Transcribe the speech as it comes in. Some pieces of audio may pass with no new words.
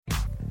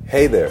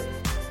Hey there.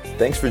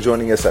 Thanks for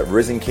joining us at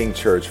Risen King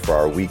Church for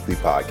our weekly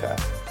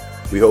podcast.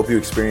 We hope you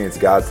experience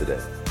God today.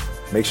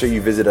 Make sure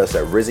you visit us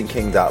at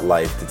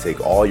risenking.life to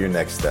take all your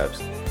next steps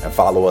and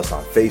follow us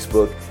on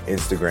Facebook,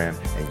 Instagram,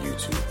 and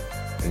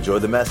YouTube. Enjoy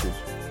the message.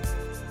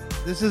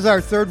 This is our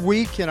third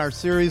week in our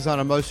series on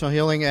emotional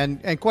healing,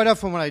 and quite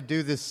often when I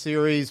do this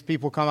series,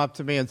 people come up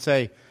to me and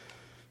say,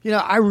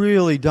 I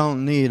really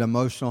don't need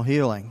emotional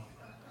healing.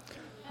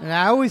 And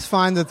I always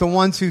find that the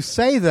ones who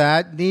say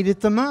that need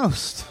it the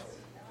most,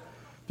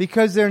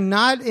 because they're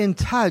not in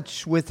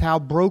touch with how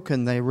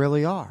broken they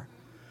really are.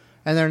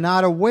 And they're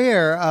not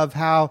aware of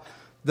how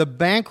the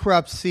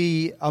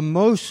bankruptcy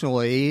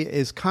emotionally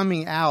is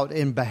coming out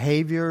in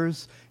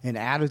behaviors, in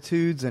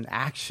attitudes, and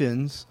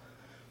actions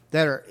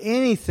that are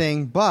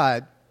anything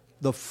but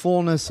the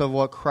fullness of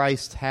what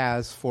Christ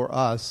has for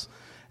us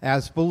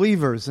as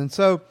believers. And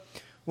so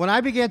when I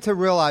began to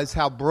realize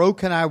how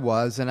broken I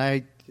was, and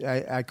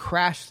I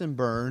crashed and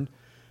burned,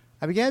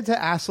 I began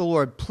to ask the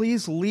Lord,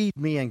 please lead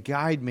me and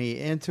guide me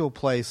into a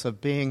place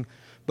of being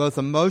both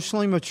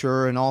emotionally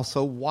mature and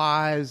also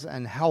wise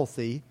and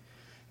healthy.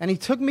 And He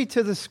took me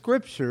to the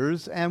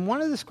Scriptures, and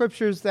one of the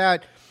Scriptures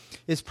that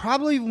is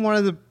probably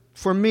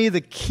for me, the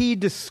key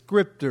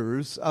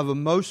descriptors of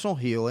emotional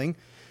healing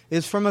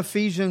is from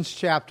Ephesians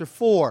chapter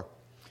 4.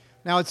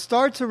 Now, it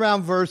starts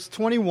around verse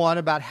 21,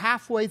 about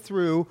halfway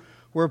through,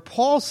 where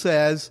Paul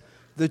says,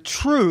 the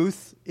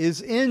truth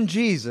is in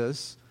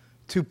Jesus,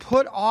 to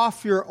put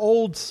off your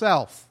old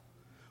self,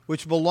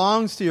 which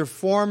belongs to your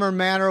former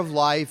manner of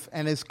life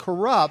and is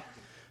corrupt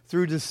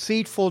through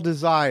deceitful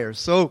desires.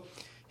 So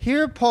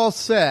here Paul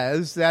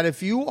says that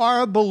if you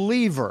are a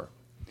believer,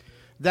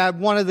 that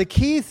one of the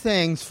key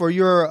things for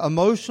your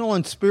emotional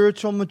and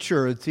spiritual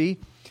maturity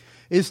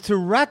is to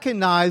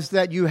recognize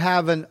that you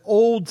have an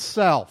old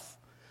self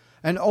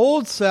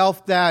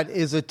that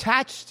is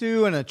attached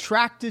to and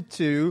attracted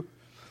to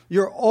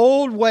your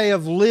old way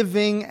of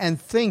living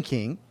and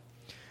thinking,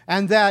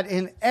 and that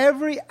in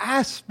every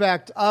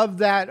aspect of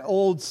that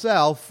old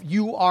self,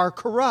 you are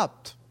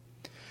corrupt.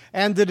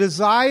 And the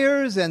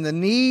desires and the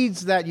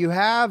needs that you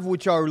have,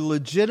 which are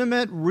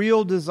legitimate,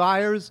 real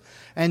desires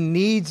and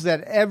needs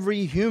that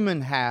every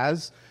human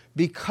has,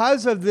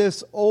 because of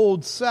this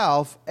old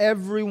self,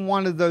 every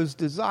one of those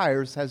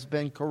desires has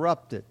been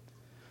corrupted.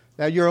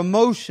 That your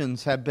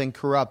emotions have been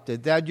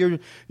corrupted. That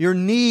your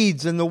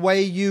needs and the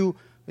way you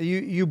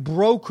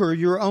broker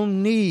your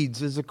own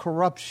needs is a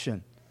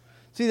corruption.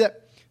 See, that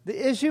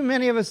the issue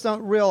many of us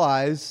don't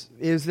realize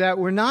is that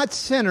we're not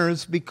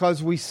sinners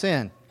because we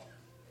sin.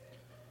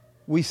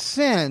 We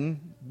sin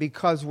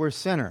because we're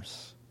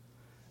sinners.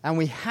 And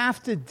we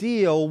have to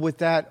deal with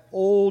that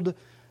old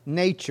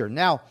nature.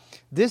 Now,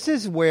 this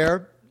is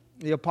where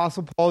the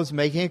Apostle Paul is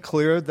making it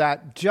clear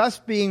that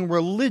just being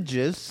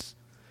religious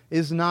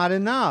is not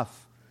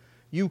enough.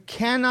 You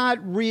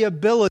cannot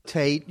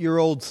rehabilitate your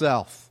old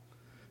self.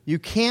 You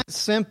can't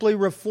simply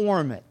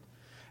reform it.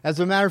 As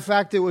a matter of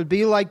fact, it would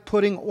be like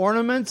putting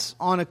ornaments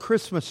on a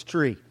Christmas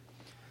tree.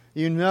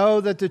 You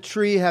know that the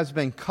tree has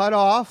been cut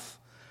off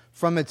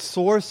from its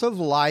source of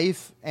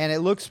life, and it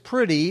looks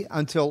pretty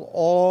until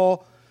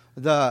all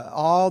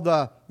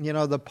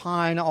the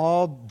pine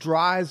all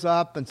dries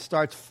up and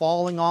starts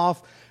falling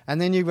off, and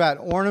then you've got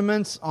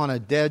ornaments on a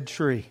dead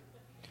tree.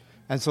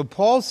 And so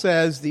Paul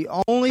says the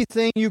only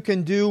thing you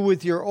can do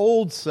with your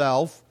old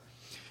self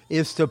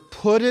is to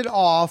put it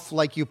off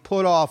like you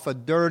put off a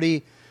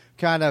dirty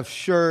kind of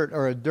shirt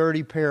or a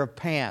dirty pair of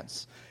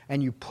pants.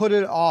 And you put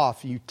it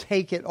off, you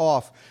take it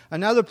off.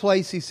 Another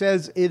place he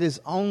says it is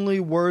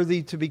only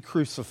worthy to be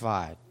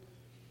crucified.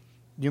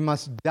 You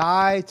must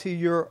die to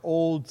your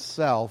old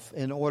self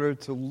in order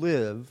to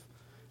live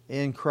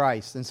in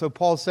Christ. And so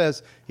Paul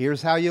says,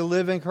 here's how you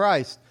live in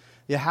Christ.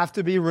 You have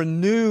to be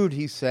renewed,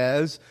 he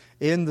says,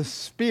 in the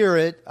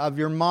spirit of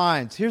your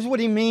minds. Here's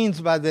what he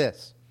means by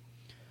this.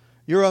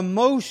 Your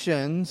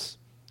emotions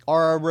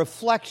are a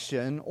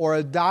reflection or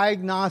a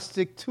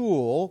diagnostic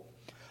tool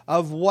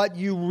of what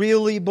you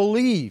really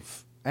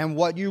believe and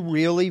what you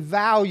really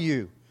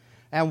value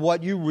and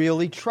what you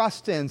really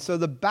trust in. So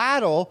the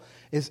battle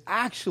is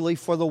actually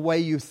for the way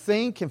you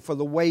think and for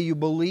the way you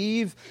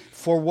believe,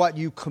 for what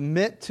you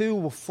commit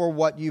to, for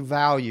what you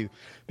value.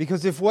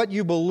 Because if what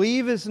you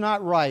believe is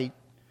not right,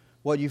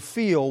 what you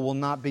feel will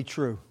not be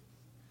true.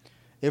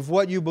 If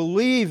what you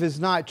believe is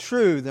not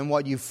true, then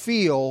what you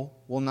feel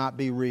will not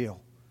be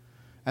real.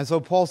 And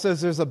so Paul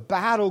says there's a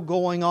battle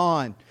going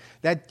on,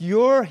 that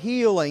your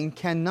healing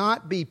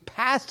cannot be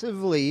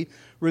passively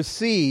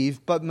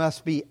received, but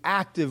must be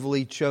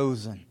actively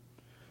chosen.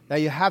 Now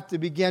you have to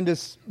begin to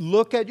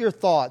look at your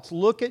thoughts,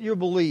 look at your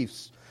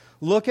beliefs,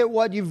 look at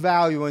what you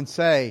value and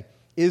say,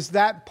 is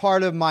that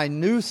part of my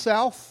new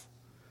self,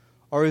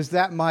 or is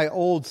that my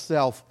old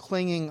self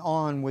clinging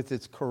on with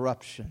its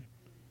corruption?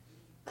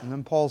 And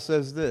then Paul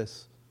says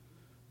this,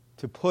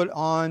 to put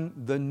on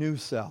the new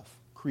self,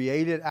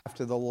 created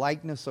after the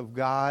likeness of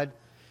God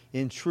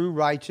in true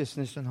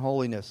righteousness and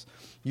holiness.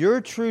 Your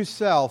true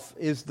self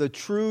is the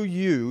true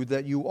you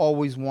that you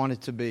always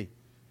wanted to be.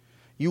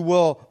 You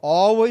will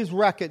always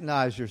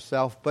recognize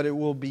yourself, but it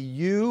will be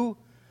you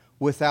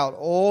without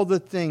all the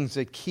things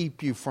that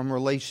keep you from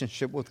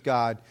relationship with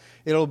God.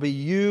 It'll be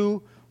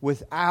you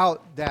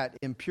without that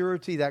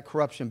impurity, that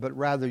corruption, but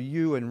rather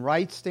you in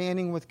right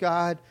standing with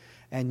God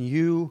and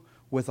you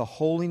with a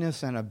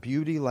holiness and a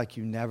beauty like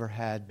you never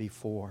had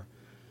before.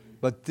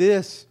 But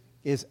this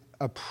is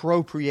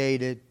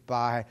appropriated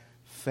by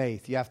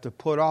faith. You have to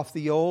put off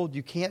the old.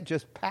 You can't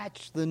just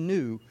patch the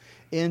new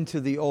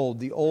into the old.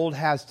 The old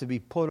has to be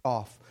put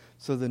off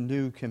so the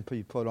new can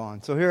be put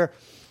on. So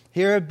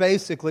here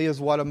basically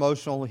is what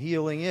emotional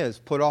healing is.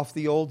 Put off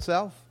the old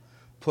self,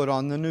 put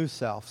on the new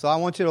self. So I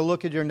want you to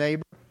look at your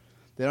neighbor.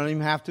 They don't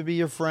even have to be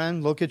your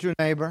friend. Look at your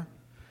neighbor.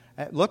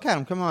 Look at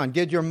him. Come on.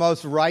 Get your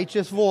most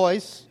righteous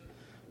voice.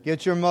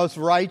 Get your most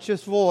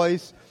righteous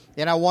voice.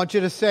 And I want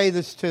you to say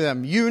this to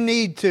them. You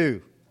need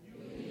to.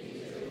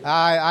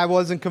 I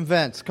wasn't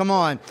convinced. Come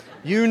on.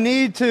 You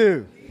need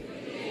to.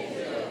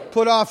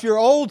 Put off your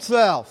old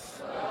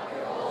self.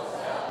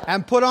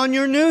 And put on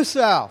your new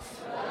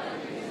self.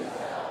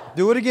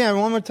 Do it again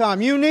one more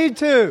time. You need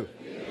to.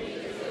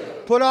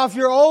 Put off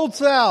your old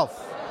self.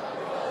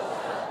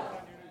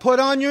 Put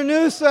on your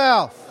new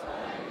self.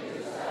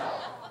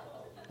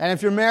 And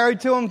if you're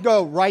married to him,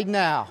 go right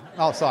now.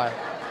 Oh, sorry.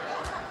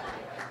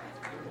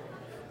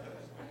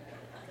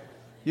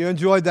 You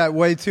enjoyed that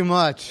way too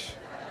much.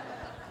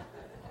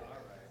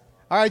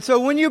 All right, so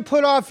when you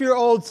put off your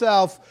old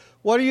self,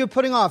 what are you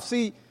putting off?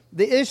 See,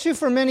 the issue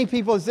for many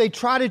people is they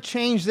try to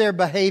change their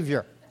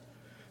behavior.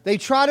 They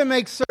try to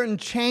make certain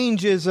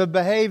changes of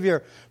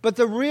behavior. But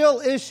the real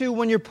issue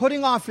when you're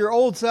putting off your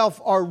old self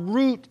are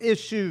root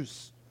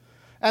issues.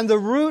 And the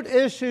root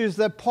issues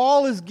that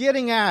Paul is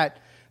getting at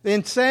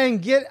in saying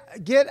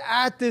get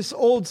at this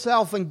old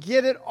self and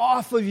get it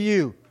off of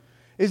you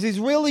is he's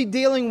really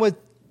dealing with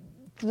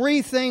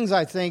three things,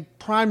 I think,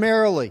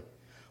 primarily.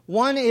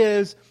 One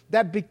is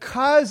that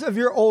because of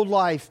your old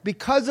life,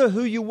 because of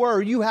who you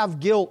were, you have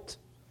guilt.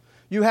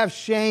 You have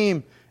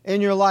shame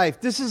in your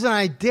life. This is an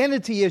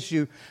identity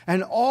issue,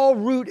 and all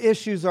root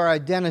issues are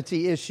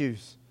identity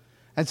issues.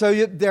 And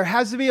so there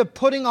has to be a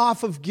putting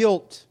off of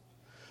guilt.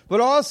 But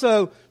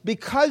also,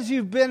 because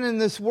you've been in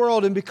this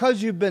world and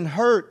because you've been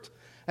hurt,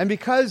 and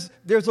because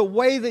there's a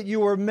way that you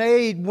were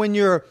made when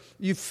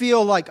you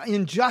feel like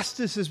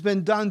injustice has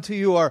been done to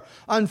you or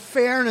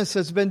unfairness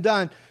has been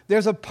done,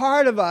 there's a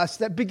part of us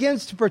that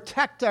begins to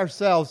protect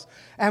ourselves.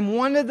 And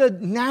one of the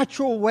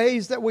natural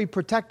ways that we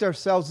protect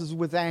ourselves is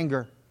with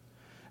anger.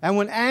 And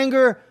when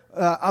anger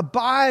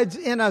abides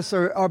in us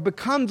or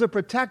becomes a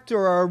protector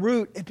or a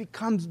root, it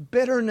becomes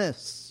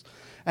bitterness.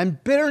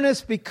 And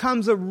bitterness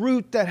becomes a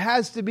root that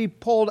has to be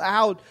pulled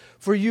out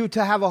for you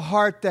to have a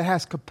heart that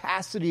has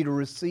capacity to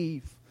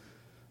receive.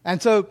 And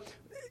so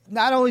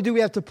not only do we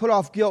have to put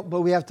off guilt,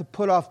 but we have to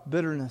put off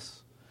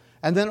bitterness.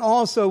 And then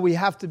also we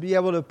have to be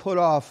able to put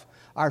off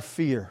our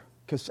fear.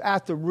 Because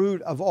at the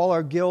root of all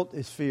our guilt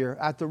is fear.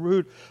 At the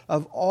root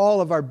of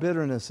all of our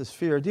bitterness is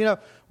fear. Do you know,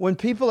 when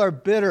people are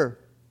bitter,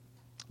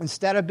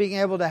 instead of being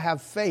able to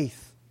have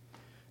faith,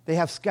 they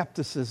have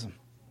skepticism.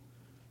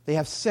 They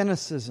have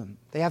cynicism.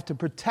 They have to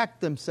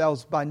protect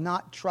themselves by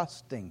not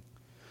trusting.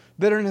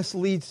 Bitterness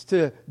leads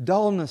to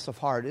dullness of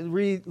heart. It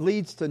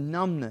leads to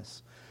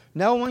numbness.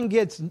 No one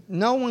gets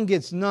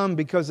numb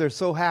because they're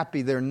so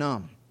happy they're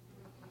numb.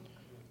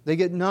 They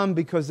get numb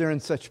because they're in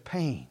such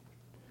pain.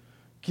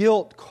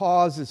 Guilt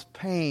causes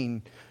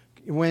pain.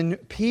 When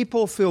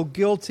people feel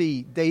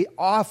guilty, they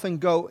often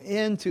go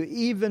into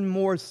even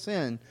more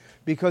sin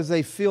because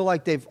they feel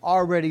like they've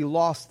already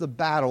lost the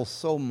battle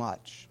so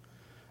much.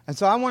 And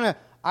so I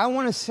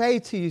want to say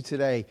to you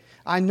today,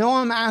 I know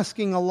I'm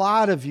asking a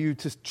lot of you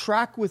to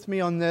track with me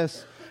on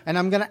this, and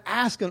I'm going to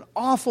ask an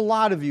awful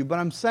lot of you, but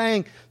I'm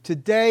saying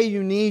today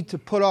you need to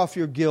put off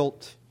your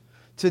guilt.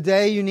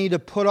 Today you need to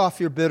put off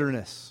your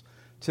bitterness.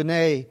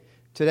 Today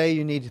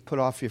you need to put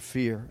off your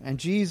fear. And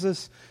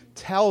Jesus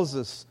tells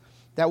us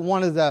that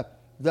one of the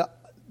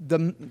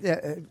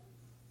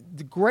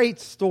great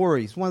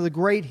stories, one of the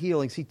great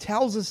healings, he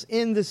tells us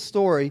in this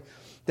story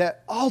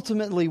that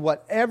ultimately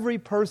what every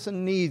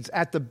person needs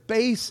at the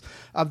base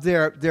of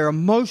their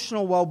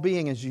emotional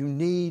well-being is you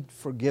need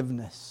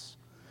forgiveness.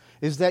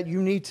 Is that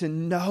you need to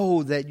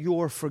know that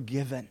you're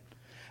forgiven.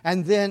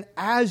 And then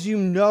as you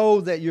know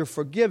that you're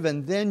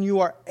forgiven, then you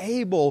are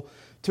able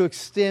to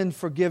extend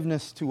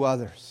forgiveness to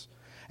others.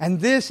 And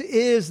this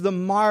is the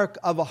mark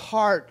of a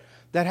heart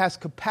that has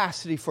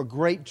capacity for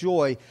great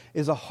joy,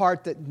 is a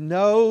heart that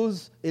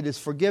knows it is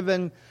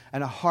forgiven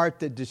and a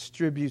heart that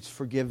distributes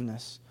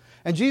forgiveness.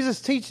 And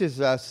Jesus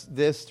teaches us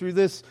this through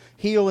this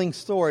healing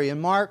story. In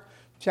Mark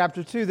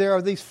chapter 2, there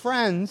are these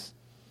friends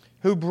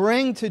who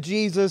bring to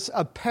Jesus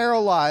a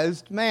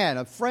paralyzed man.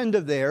 A friend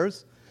of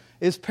theirs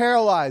is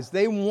paralyzed.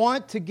 They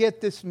want to get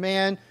this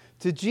man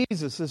to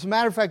Jesus. As a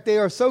matter of fact, they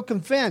are so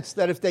convinced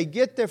that if they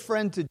get their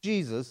friend to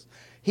Jesus,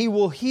 he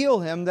will heal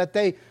him, that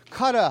they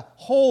cut a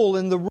hole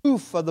in the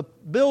roof of the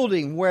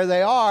building where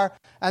they are,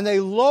 and they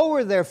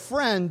lower their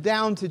friend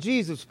down to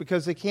Jesus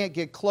because they can't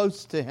get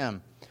close to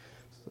him.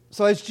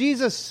 So as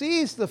Jesus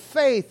sees the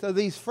faith of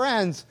these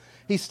friends,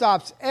 he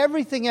stops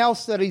everything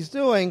else that he's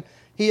doing.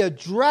 He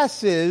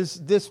addresses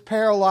this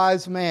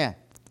paralyzed man.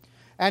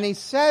 And he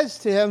says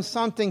to him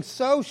something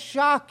so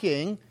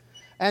shocking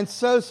and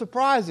so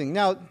surprising.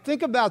 Now,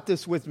 think about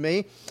this with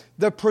me.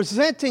 The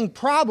presenting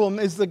problem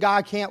is the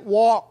guy can't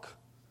walk.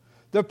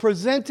 The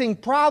presenting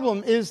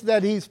problem is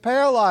that he's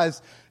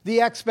paralyzed.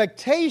 The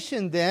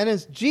expectation then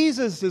is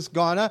Jesus is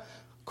going to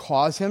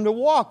cause him to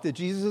walk. That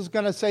Jesus is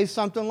going to say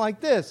something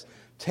like this: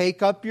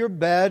 take up your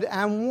bed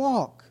and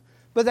walk.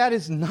 But that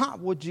is not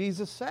what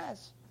Jesus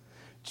says.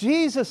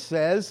 Jesus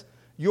says,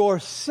 your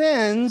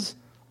sins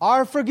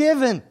are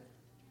forgiven.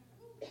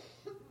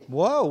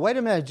 Whoa, wait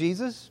a minute,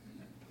 Jesus.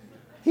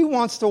 He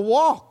wants to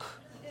walk.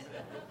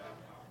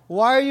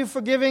 Why are you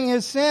forgiving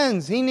his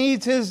sins? He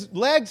needs his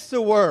legs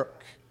to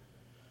work.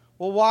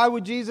 Well, why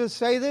would Jesus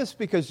say this?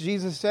 Because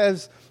Jesus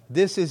says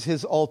this is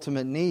his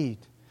ultimate need.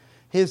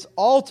 His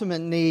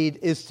ultimate need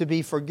is to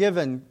be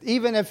forgiven.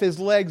 Even if his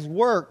legs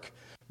work,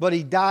 but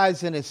he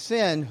dies in his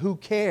sin, who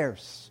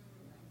cares?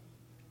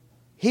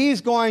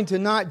 He's going to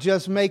not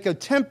just make a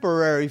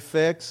temporary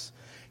fix.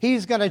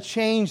 He's going to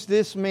change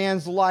this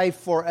man's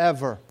life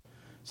forever.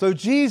 So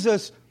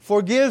Jesus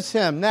forgives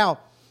him. Now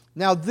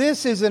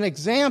this is an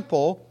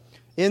example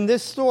in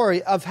this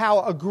story of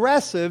how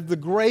aggressive the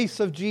grace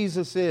of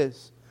Jesus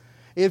is.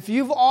 If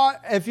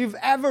you've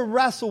ever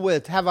wrestled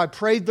with, have I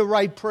prayed the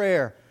right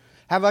prayer?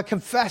 Have I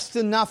confessed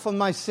enough of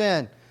my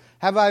sin?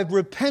 Have I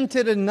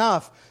repented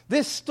enough?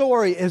 This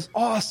story is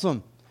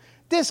awesome.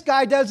 This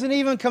guy doesn't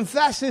even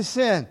confess his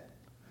sin.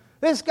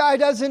 This guy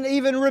doesn't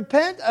even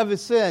repent of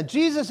his sin.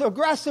 Jesus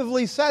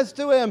aggressively says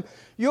to him,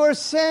 your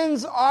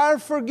sins are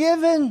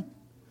forgiven,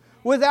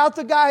 without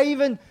the guy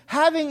even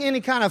having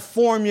any kind of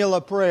formula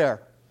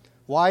prayer.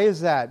 Why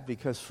is that?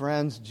 Because,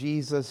 friends,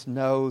 Jesus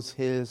knows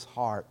his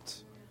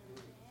heart.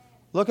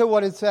 Look at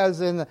what it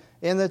says in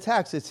the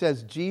text. It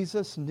says,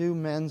 Jesus knew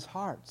men's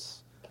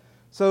hearts.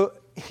 So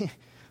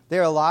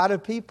there are a lot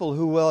of people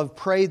who will have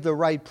prayed the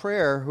right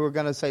prayer who are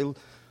going to say,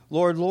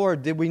 Lord,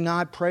 Lord, did we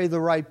not pray the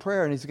right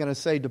prayer? And he's going to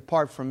say,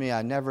 depart from me,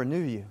 I never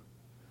knew you.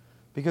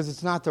 Because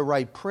it's not the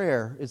right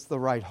prayer, it's the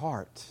right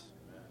heart.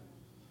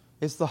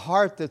 It's the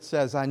heart that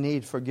says, I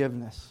need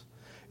forgiveness.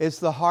 It's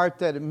the heart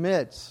that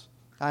admits,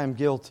 I am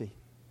guilty.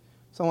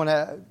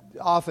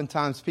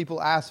 Oftentimes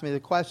people ask me the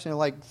question,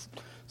 like,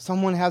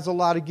 someone has a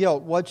lot of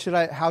guilt.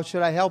 How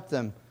should I help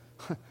them?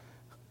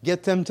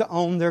 Get them to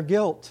own their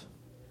guilt.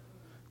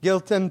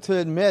 Get them to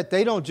admit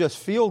they don't just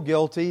feel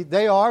guilty,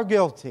 they are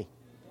guilty.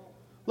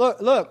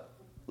 Look,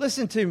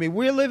 listen to me.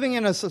 We're living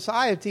in a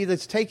society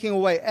that's taking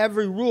away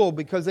every rule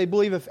because they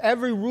believe if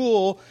every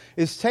rule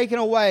is taken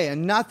away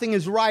and nothing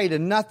is right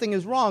and nothing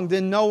is wrong,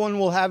 then no one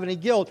will have any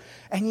guilt.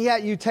 And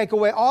yet you take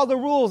away all the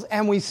rules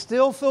and we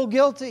still feel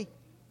guilty.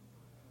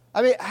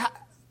 I mean,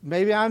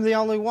 maybe I'm the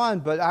only one,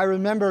 but I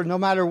remember no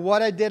matter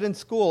what I did in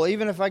school,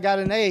 even if I got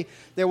an A,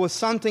 there was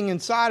something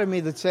inside of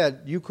me that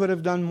said, you could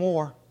have done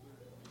more.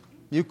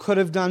 You could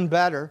have done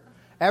better.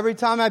 Every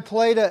time I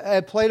played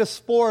a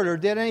sport or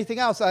did anything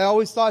else, I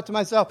always thought to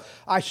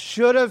myself, I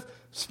should have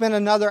spent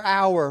another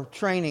hour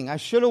training. I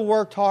should have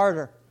worked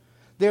harder.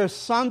 There's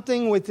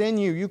something within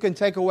you. You can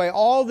take away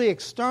all the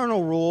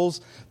external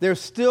rules. There's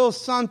still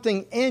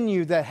something in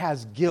you that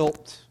has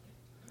guilt,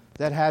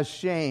 that has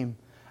shame.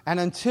 And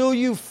until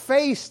you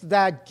face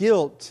that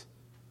guilt,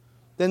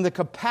 then the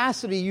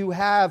capacity you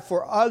have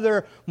for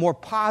other more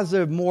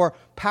positive, more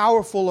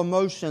powerful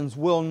emotions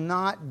will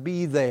not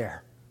be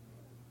there.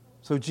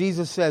 So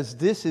Jesus says,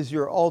 this is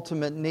your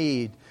ultimate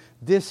need.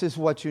 This is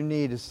what you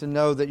need, is to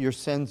know that your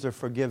sins are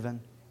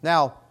forgiven.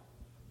 Now,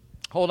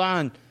 hold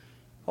on,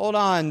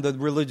 the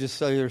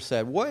religious leader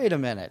said. Wait a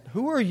minute.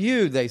 Who are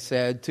you, they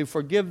said, to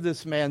forgive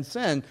this man's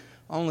sin?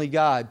 Only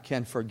God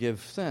can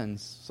forgive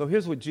sins. So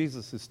here's what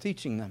Jesus is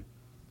teaching them.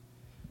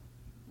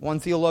 One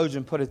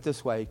theologian put it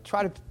this way.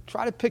 Try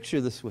to picture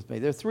this with me.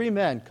 There are three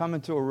men come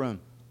into a room.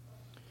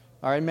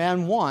 All right,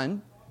 man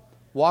one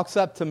walks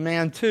up to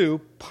man two,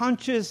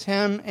 punches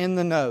him in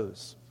the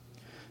nose.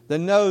 The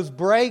nose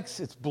breaks,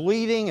 it's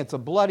bleeding, it's a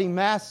bloody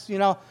mess,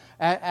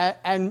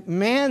 and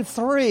man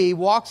three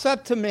walks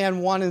up to man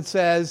one and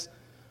says,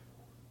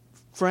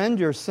 friend,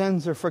 your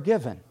sins are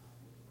forgiven.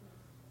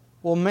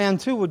 Well, man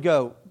two would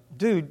go,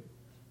 dude,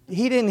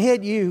 he didn't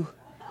hit you.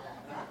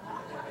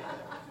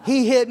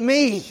 He hit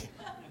me.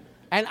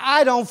 And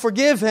I don't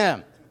forgive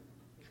him.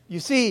 You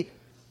see,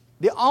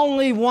 the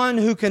only one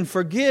who can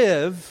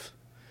forgive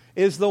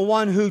is the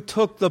one who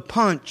took the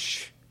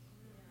punch.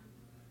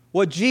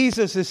 What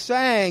Jesus is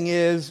saying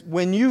is,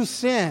 when you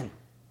sin,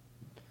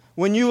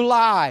 when you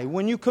lie,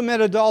 when you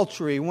commit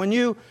adultery, when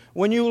you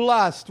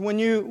lust, when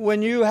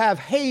you have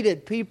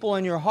hated people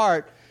in your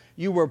heart,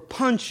 you were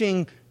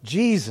punching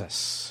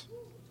Jesus.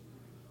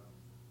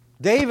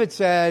 David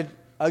said,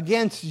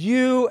 against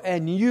you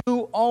and you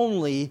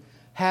only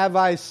have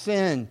I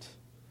sinned.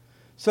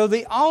 So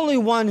the only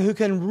one who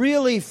can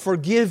really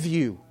forgive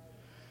you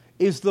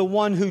is the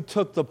one who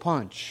took the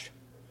punch.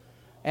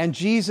 And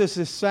Jesus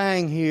is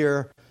saying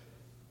here,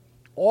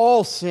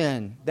 All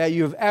sin that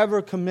you've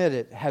ever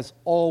committed has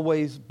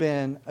always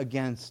been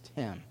against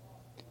him.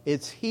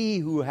 It's he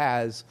who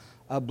has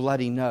a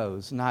bloody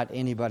nose, not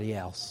anybody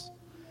else.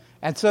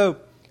 And so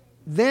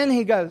then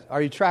he goes,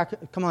 are you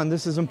tracking? Come on,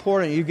 this is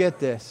important. You get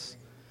this.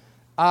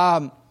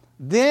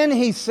 Then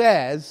he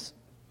says,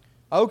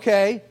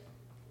 okay,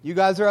 you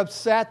guys are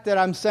upset that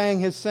I'm saying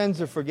his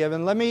sins are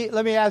forgiven. Let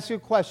me ask you a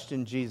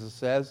question, Jesus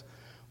says.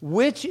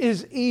 Which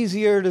is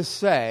easier to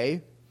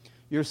say,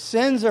 your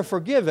sins are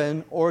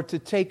forgiven, or to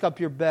take up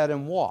your bed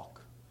and walk?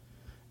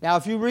 Now,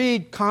 if you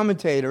read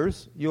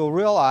commentators, you'll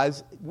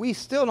realize we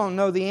still don't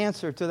know the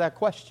answer to that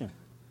question.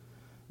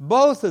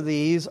 Both of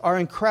these are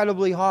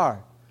incredibly hard.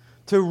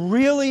 To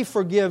really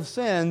forgive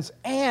sins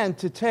and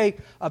to take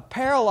a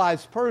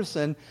paralyzed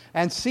person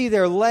and see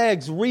their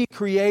legs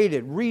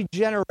recreated,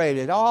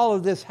 regenerated, all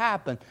of this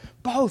happen.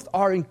 Both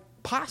are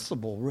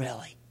impossible,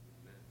 really.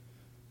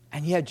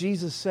 And yet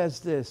Jesus says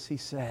this, he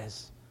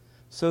says,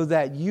 so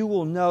that you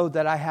will know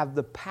that I have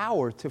the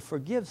power to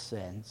forgive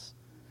sins,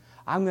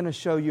 I'm going to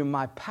show you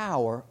my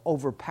power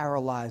over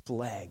paralyzed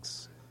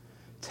legs.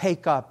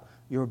 Take up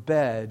your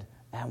bed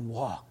and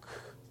walk.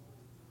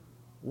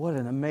 What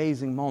an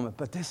amazing moment.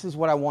 But this is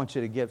what I want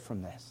you to get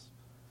from this.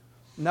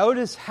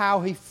 Notice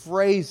how he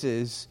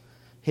phrases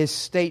his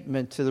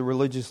statement to the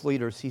religious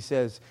leaders. He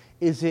says,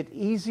 is it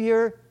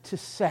easier to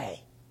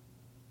say?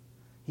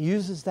 He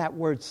uses that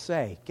word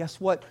say. Guess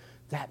what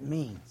that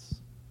means?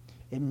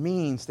 It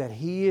means that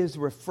he is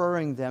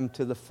referring them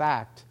to the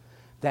fact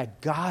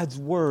that God's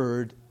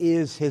word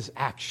is his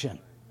action.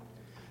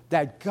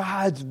 That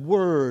God's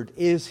word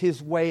is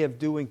his way of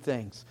doing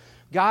things.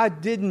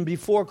 God didn't,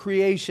 before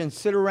creation,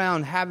 sit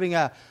around having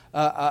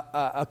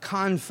a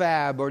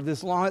confab or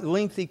this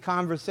lengthy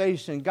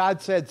conversation.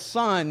 God said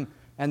sun,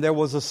 and there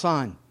was a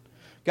sun.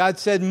 God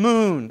said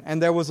moon,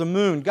 and there was a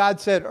moon. God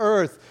said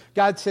earth.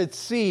 God said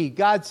sea.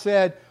 God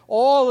said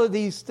all of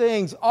these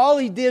things. All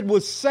he did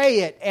was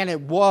say it, and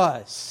it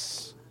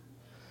was.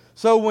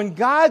 So when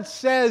God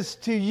says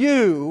to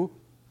you,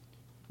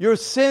 your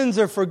sins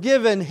are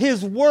forgiven,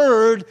 his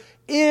word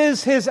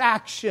is his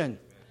action.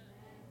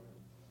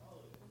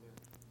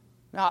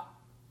 Now,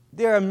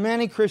 there are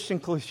many Christian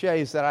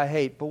cliches that I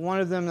hate, but one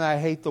of them that I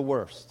hate the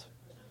worst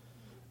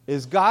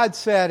is God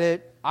said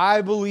it,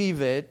 I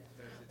believe it,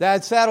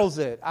 that settles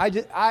it.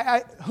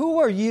 Who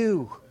are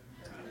you?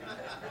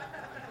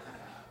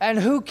 And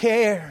who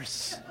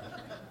cares?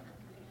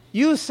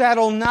 You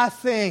settle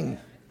nothing.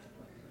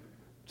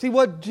 See,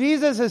 what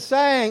Jesus is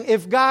saying,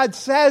 if God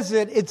says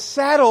it, it's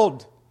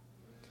settled.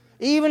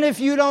 Even if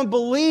you don't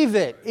believe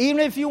it,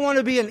 even if you want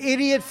to be an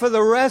idiot for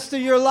the rest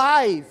of your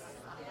life,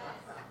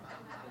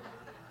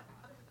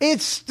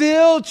 it's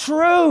still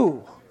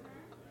true.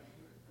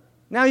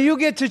 Now you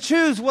get to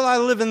choose, will I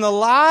live in the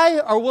lie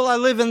or will I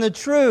live in the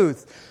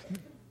truth?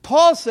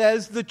 Paul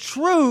says the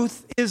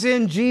truth is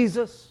in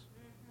Jesus.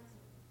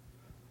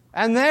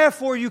 And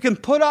therefore you can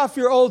put off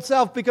your old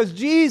self because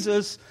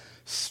Jesus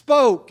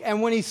spoke.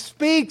 And when he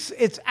speaks,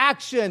 it's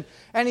action.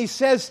 And he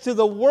says to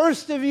the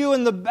worst of you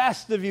and the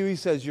best of you, he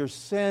says, your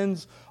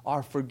sins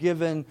are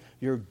forgiven,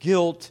 your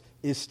guilt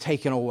is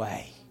taken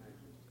away.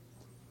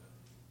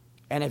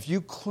 And if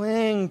you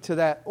cling to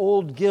that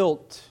old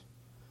guilt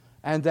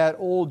and that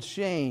old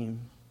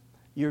shame,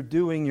 you're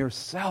doing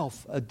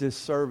yourself a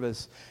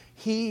disservice.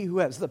 He who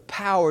has the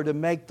power to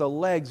make the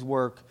legs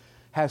work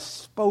has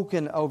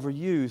spoken over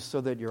you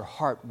so that your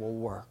heart will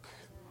work.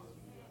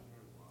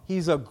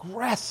 He's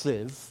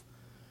aggressive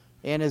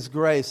in his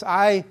grace.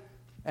 I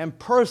am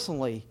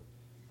personally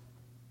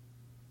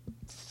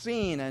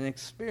seen and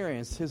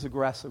experienced his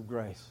aggressive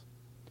grace.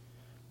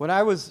 When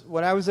I was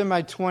in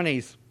my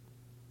 20s,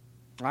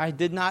 I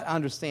did not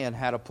understand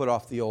how to put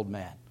off the old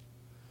man.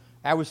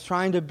 I was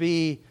trying to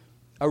be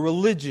a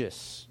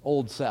religious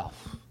old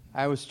self.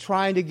 I was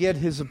trying to get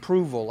his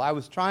approval. I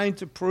was trying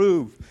to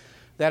prove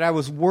that I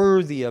was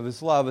worthy of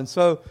his love. And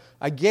so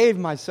I gave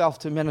myself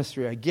to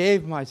ministry. I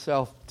gave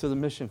myself to the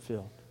mission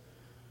field.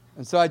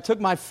 And so I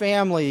took my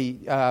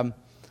family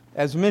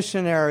as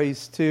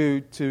missionaries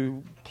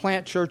to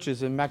plant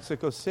churches in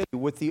Mexico City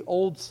with the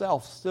old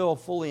self still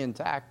fully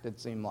intact, it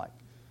seemed like.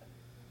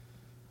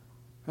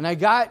 And I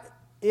got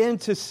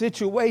into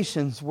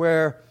situations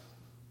where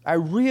I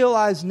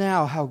realize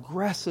now how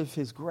aggressive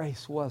his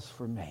grace was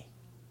for me,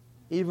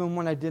 even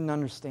when I didn't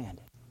understand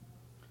it.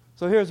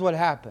 So here's what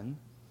happened.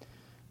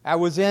 I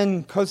was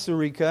in Costa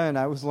Rica and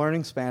I was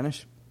learning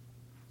Spanish,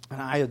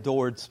 and I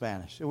adored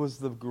Spanish. It was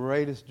the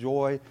greatest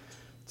joy.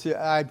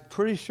 I'm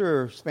pretty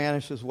sure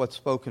Spanish is what's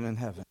spoken in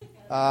heaven.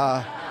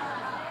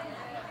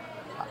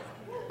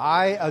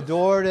 I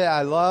adored it.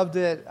 I loved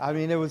it. I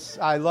mean,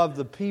 I loved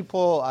the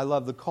people. I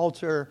loved the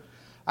culture.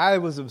 I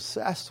was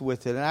obsessed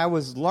with it, and I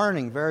was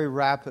learning very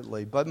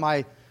rapidly. But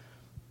I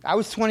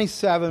was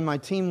 27. My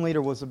team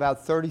leader was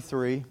about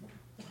 33.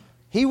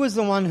 He was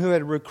the one who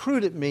had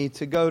recruited me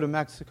to go to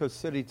Mexico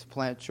City to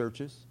plant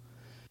churches.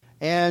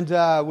 And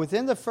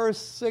within the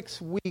first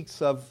 6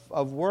 weeks of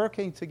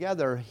working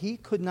together, he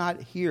could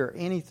not hear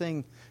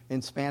anything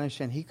in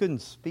Spanish, and he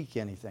couldn't speak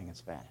anything in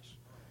Spanish.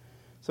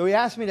 So he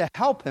asked me to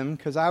help him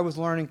because I was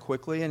learning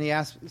quickly,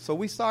 and so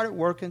we started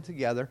working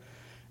together.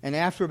 And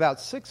after about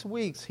 6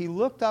 weeks, he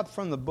looked up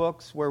from the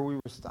books where we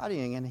were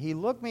studying, and he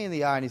looked me in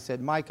the eye and he said,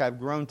 "Mike, I've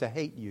grown to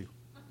hate you."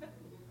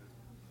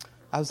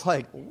 I was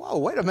like, whoa,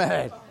 wait a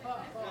minute.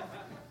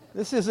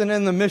 This isn't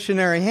in the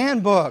missionary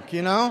handbook,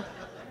 you know?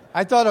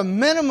 I thought a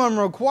minimum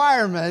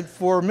requirement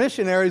for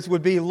missionaries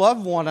would be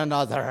love one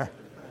another.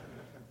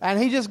 And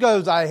he just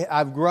goes,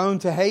 I've grown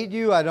to hate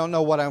you. I don't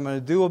know what I'm going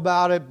to do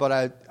about it,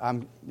 but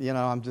I'm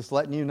just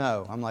letting you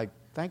know. I'm like,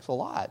 thanks a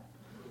lot.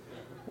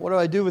 What do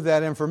I do with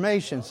that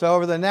information? So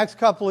over the next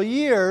couple of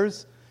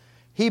years,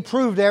 he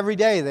proved every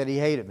day that he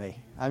hated me.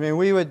 I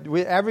mean,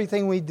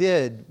 everything we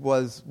did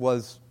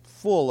was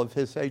full of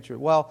his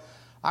hatred. Well,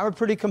 I'm a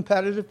pretty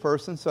competitive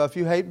person, so if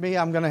you hate me,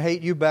 I'm going to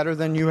hate you better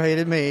than you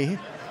hated me.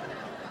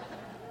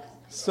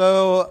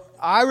 So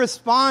I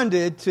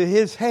responded to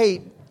his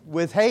hate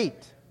with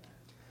hate.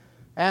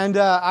 And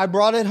I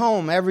brought it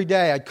home every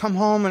day. I'd come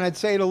home and I'd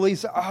say to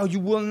Lisa, "Oh,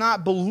 you will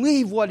not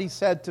believe what he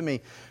said to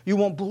me. You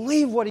won't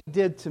believe what he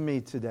did to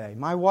me today."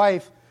 My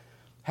wife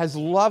has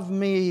loved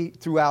me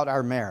throughout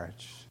our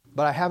marriage,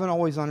 but I haven't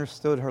always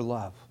understood her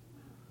love.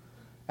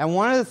 And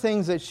one of the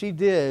things that she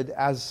did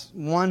as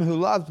one who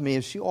loved me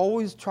is she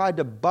always tried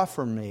to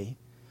buffer me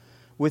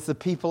with the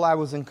people I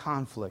was in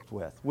conflict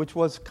with, which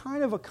was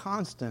kind of a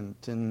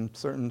constant in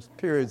certain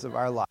periods of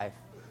our life.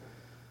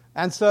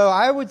 And so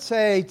I would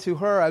say to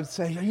her, I'd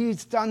say,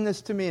 "He's done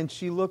this to me." And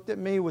she looked at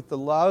me with the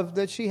love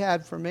that she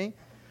had for me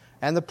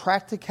and the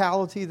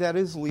practicality that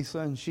is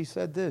Lisa. And she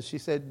said this. She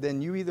said,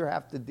 "Then you either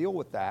have to deal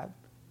with that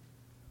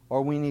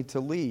or we need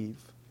to leave."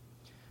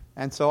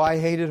 And so I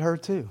hated her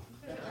too.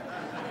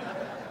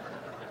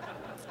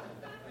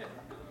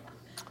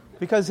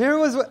 Because here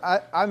was,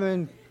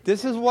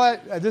 this is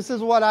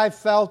what I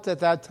felt at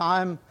that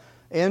time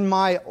in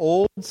my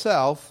old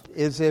self,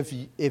 is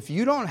if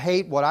you don't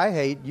hate what I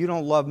hate, you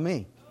don't love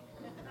me.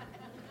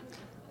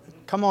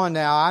 Come on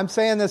now, I'm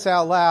saying this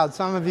out loud.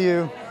 Some of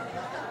you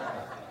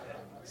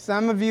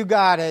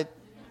got it.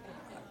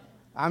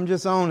 I'm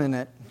just owning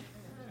it.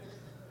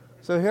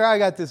 So here I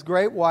got this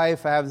great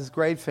wife, I have this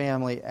great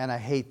family, and I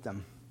hate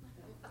them.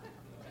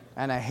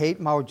 And I hate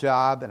my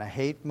job, and I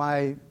hate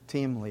my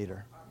team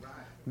leader.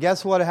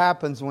 Guess what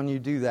happens when you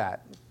do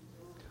that?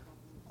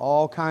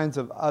 All kinds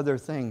of other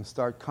things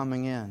start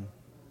coming in.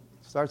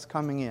 Starts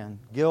coming in.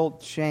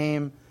 Guilt,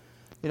 shame.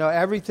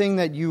 Everything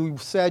that you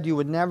said you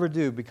would never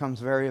do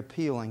becomes very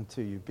appealing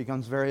to you,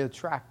 becomes very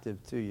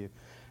attractive to you.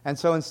 And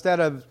so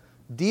instead of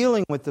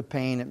dealing with the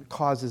pain, it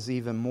causes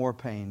even more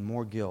pain,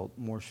 more guilt,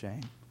 more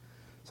shame.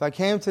 So I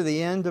came to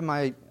the end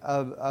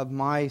of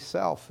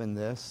myself in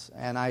this,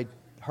 and I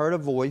heard a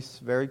voice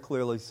very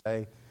clearly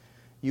say,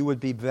 "You would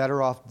be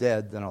better off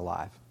dead than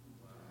alive."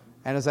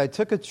 And as I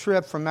took a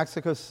trip from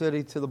Mexico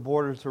City to the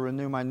border to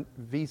renew my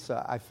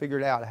visa, I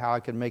figured out how I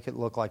could make it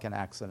look like an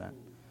accident.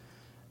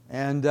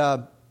 And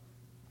I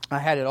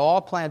had it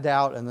all planned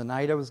out, and the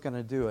night I was going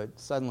to do it,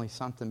 suddenly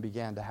something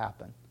began to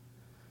happen.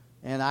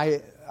 And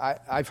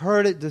I've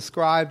heard it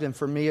described, and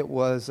for me it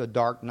was a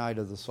dark night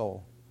of the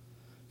soul.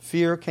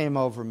 Fear came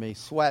over me,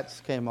 sweats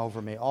came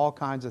over me, all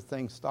kinds of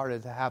things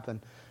started to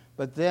happen.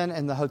 But then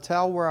in the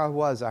hotel where I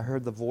was, I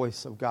heard the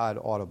voice of God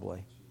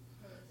audibly.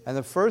 And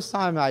the first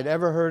time I'd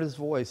ever heard his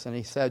voice, and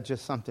he said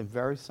just something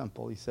very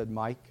simple. He said,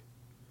 "Mike,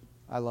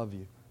 I love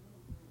you."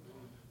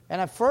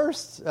 And at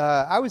first,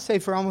 I would say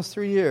for almost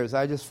 3 years,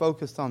 I just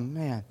focused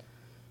on,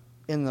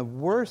 in the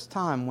worst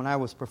time when I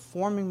was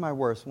performing my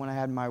worst, when I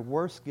had my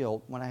worst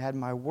guilt, when I had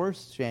my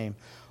worst shame,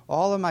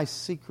 all of my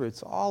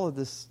secrets, all of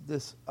this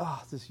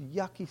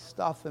yucky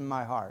stuff in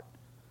my heart.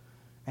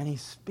 And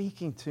he's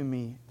speaking to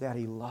me that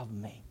he loved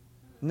me.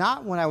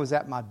 Not when I was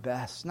at my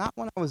best, not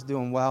when I was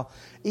doing well,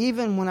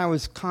 even when I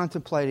was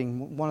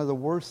contemplating one of the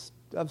worst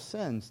of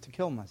sins, to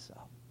kill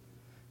myself.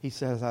 He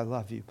says, "I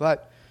love you."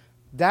 But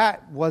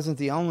that wasn't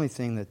the only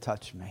thing that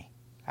touched me.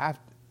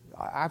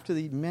 After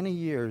the many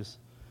years,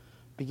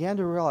 began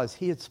to realize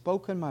he had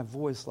spoken my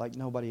voice like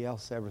nobody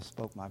else ever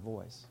spoke my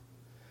voice.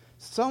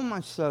 So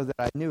much so that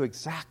I knew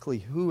exactly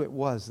who it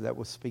was that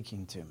was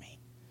speaking to me.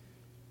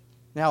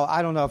 Now,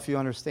 I don't know if you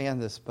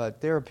understand this,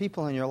 but there are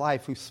people in your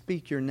life who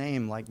speak your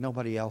name like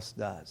nobody else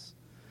does.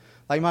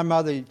 Like my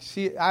mother,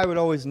 I would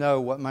always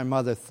know what my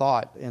mother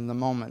thought in the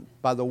moment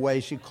by the way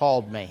she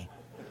called me.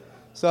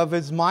 So if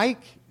it's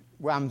Mike,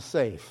 well, I'm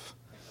safe.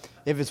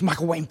 If it's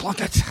Michael Wayne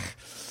Plunkett,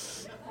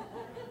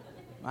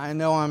 I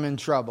know I'm in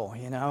trouble.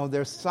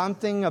 There's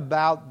something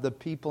about the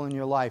people in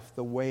your life,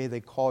 the way they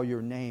call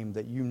your name,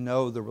 that you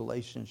know the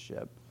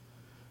relationship.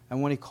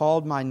 And when he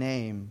called my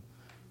name,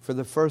 for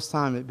the first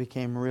time it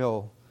became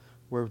real,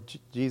 where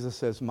Jesus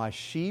says, "My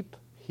sheep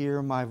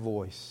hear my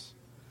voice.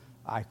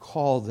 I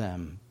call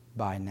them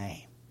by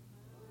name."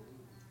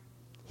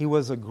 He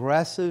was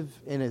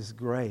aggressive in his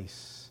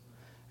grace.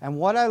 And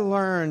what I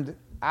learned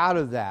out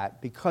of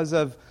that, because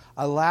of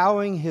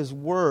allowing his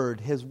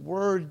word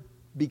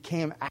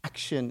became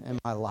action in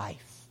my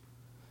life.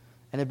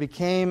 And it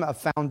became a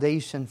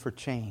foundation for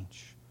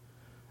change.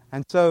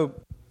 And so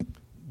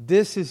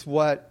this is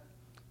what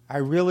I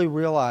really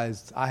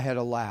realized I had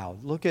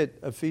allowed. Look at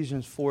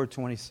Ephesians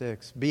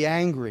 4:26. Be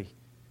angry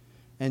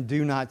and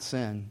do not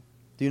sin.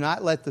 Do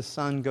not let the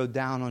sun go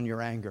down on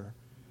your anger.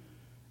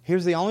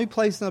 Here's the only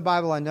place in the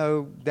Bible I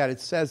know that it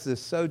says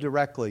this so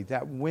directly,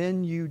 that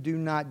when you do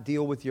not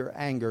deal with your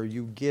anger,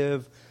 you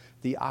give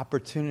the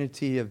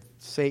opportunity of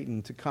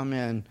Satan to come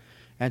in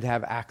and to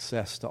have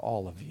access to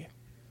all of you.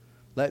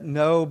 Let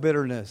no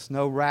bitterness,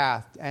 no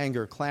wrath,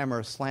 anger,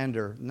 clamor,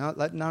 slander,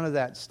 let none of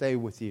that stay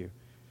with you.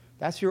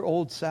 That's your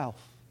old self.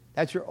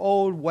 That's your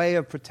old way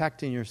of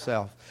protecting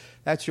yourself.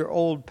 That's your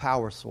old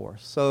power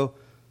source. So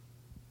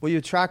will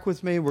you track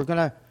with me?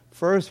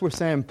 First we're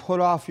saying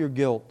put off your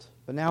guilt.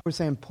 But now we're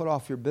saying put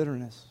off your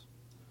bitterness.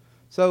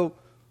 So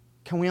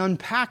can we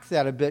unpack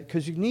that a bit?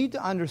 Because you need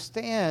to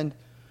understand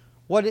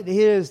what it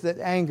is that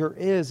anger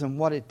is and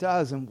what it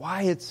does and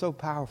why it's so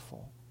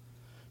powerful.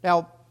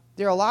 Now,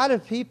 there are a lot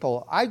of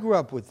people, I grew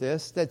up with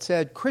this, that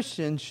said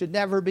Christians should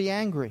never be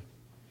angry.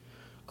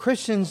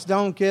 Christians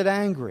don't get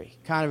angry,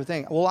 kind of a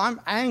thing. Well,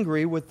 I'm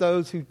angry with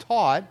those who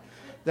taught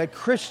that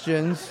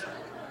Christians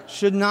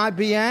should not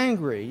be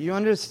angry. You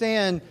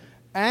understand,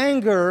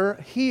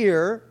 anger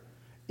here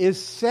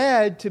is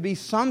said to be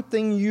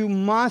something you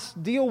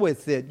must deal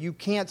with it. You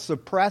can't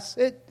suppress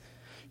it.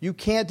 You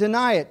can't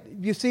deny it.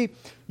 You see,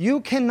 you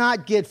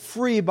cannot get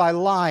free by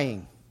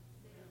lying.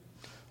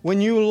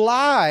 When you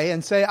lie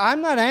and say,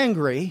 I'm not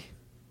angry,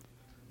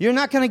 you're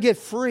not going to get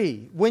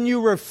free. When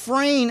you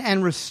refrain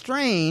and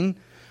restrain,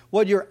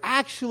 what you're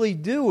actually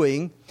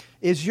doing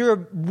is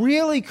you're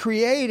really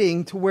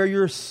creating to where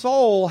your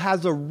soul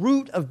has a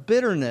root of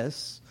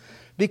bitterness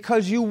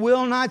because you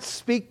will not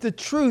speak the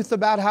truth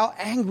about how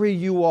angry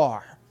you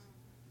are.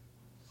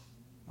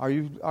 Are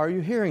you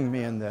hearing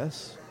me in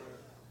this?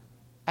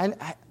 And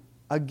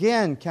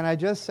again, can I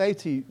just say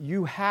to you,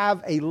 you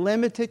have a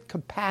limited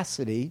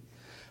capacity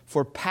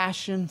for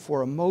passion,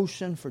 for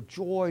emotion, for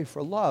joy,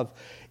 for love.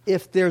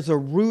 If there's a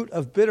root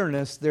of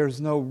bitterness,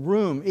 there's no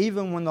room.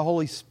 Even when the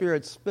Holy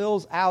Spirit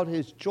spills out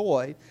His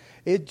joy,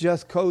 it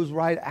just goes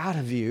right out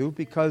of you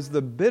because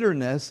the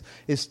bitterness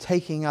is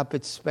taking up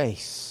its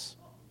space.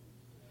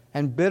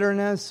 And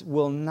bitterness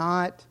will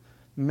not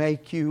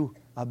make you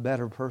a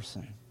better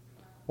person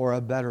or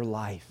a better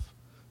life.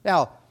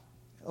 Now,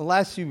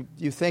 unless you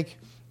think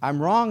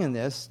I'm wrong in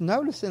this,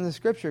 notice in the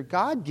Scripture,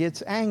 God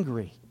gets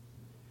angry.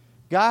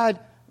 God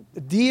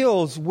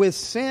deals with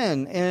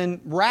sin in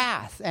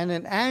wrath and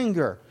in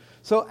anger.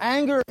 So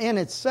anger in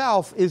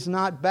itself is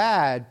not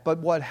bad, but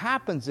what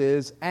happens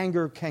is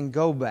anger can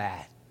go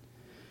bad.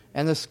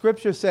 And the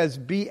Scripture says,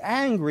 be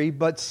angry,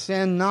 but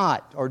sin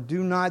not, or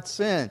do not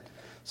sin.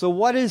 So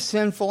what is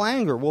sinful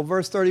anger? Well,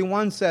 verse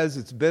 31 says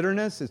it's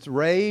bitterness, it's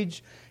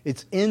rage,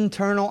 it's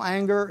internal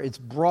anger, it's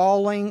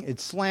brawling,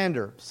 it's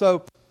slander.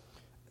 So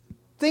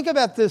think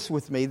about this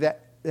with me,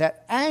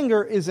 that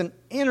anger is an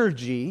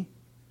energy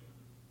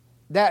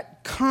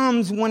that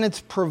comes when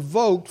it's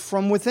provoked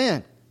from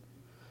within.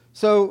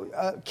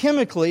 So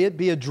chemically, it'd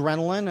be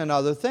adrenaline and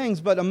other things,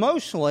 but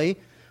emotionally,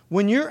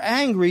 when you're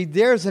angry,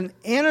 there's an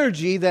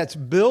energy that's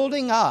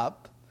building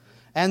up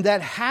and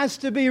that has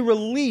to be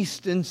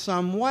released in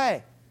some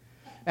way.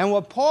 And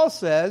what Paul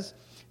says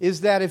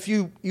is that if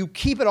you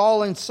keep it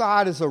all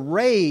inside as a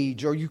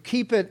rage or you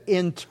keep it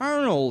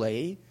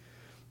internally,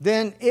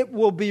 then it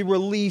will be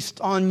released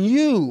on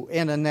you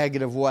in a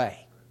negative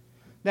way.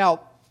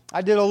 Now,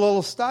 I did a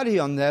little study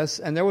on this,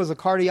 and there was a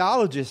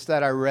cardiologist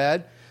that I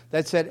read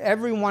that said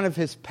every one of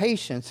his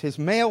patients, his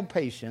male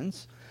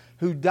patients,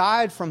 who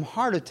died from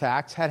heart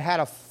attacks had had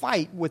a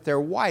fight with their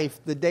wife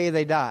the day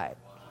they died.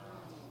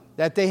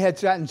 That they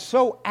had gotten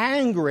so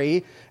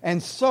angry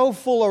and so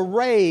full of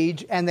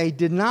rage and they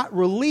did not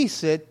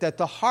release it that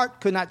the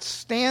heart could not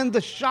stand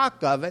the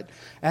shock of it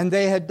and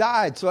they had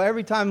died. So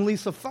every time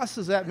Lisa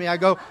fusses at me, I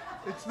go,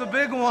 it's the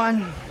big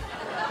one.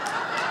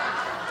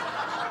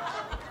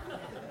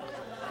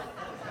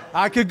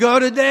 I could go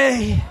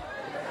today.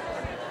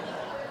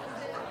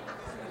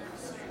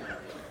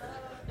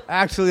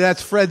 Actually,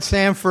 that's Fred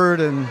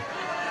Sanford, and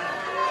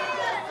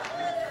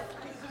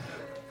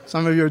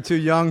some of you are too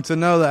young to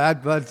know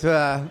that, but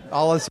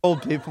all us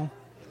old people.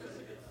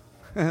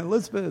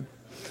 Elizabeth,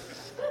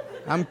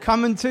 I'm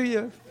coming to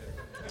you.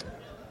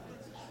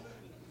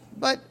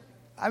 But,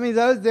 I mean,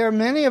 there are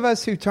many of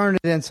us who turn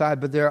it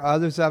inside, but there are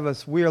others of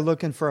us, we are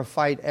looking for a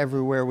fight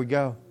everywhere we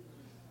go.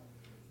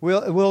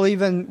 We'll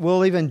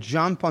even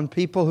jump on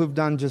people who've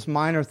done just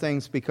minor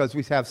things because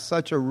we have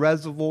such a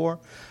reservoir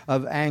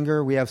of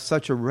anger, we have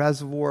such a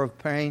reservoir of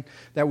pain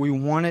that we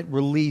want it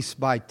released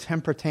by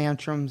temper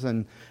tantrums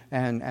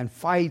and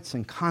fights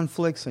and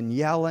conflicts and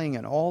yelling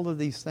and all of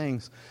these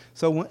things.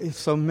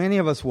 So many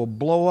of us will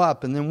blow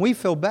up, and then we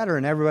feel better,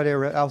 and everybody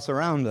else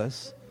around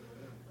us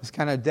is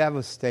kind of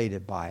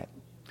devastated by it.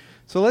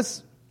 So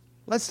let's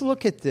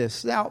look at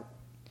this now.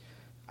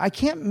 I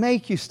can't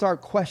make you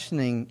start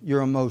questioning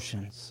your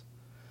emotions.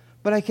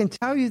 But I can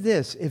tell you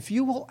this, if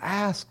you will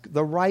ask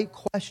the right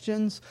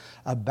questions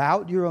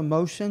about your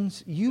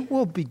emotions, you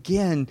will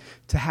begin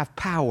to have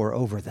power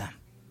over them.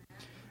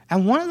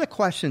 And one of the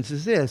questions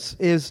is this,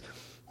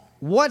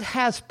 What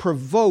has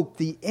provoked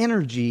the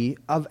energy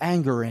of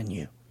anger in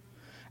you?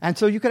 And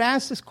so you could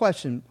ask this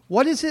question,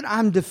 what is it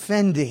I'm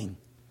defending?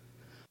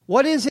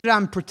 What is it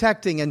I'm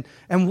protecting?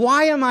 And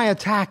why am I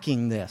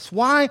attacking this?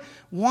 Why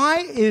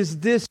is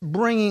this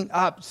bringing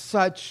up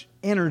such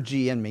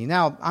energy in me?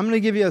 Now, I'm going to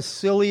give you a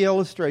silly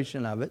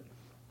illustration of it.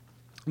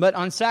 But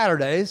on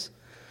Saturdays,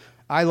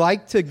 I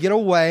like to get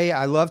away.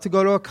 I love to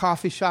go to a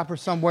coffee shop or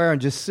somewhere and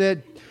just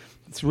sit.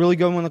 It's really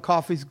good when the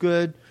coffee's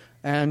good.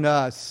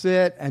 And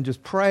sit and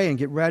just pray and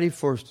get ready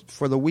for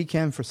the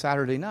weekend for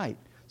Saturday night.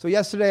 So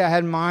yesterday I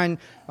had in mind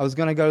I was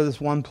going to go to this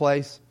one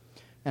place.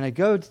 And I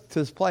go to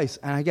this place,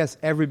 and I guess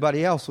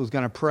everybody else was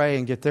going to pray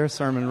and get their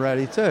sermon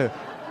ready too.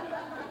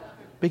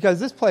 Because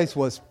this place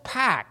was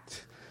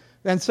packed.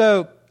 And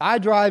so I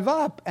drive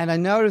up, and I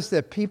notice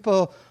that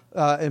people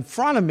in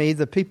front of me,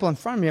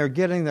 are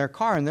getting their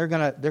car, and they're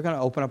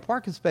gonna open a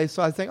parking space.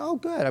 So I think, oh,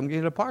 good, I'm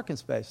getting a parking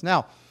space.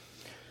 Now,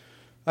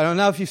 I don't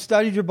know if you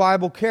studied your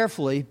Bible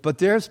carefully, but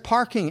there's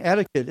parking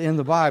etiquette in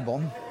the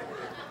Bible.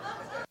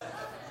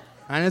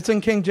 And it's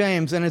in King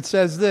James, and it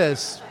says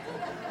this: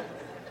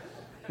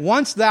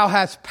 once thou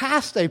hast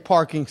passed a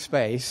parking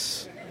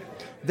space,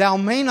 thou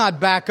may not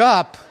back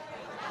up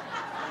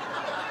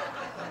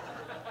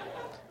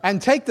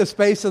and take the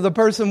space of the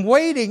person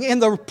waiting in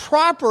the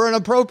proper and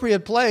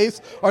appropriate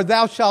place, or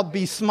thou shalt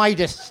be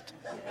smitest.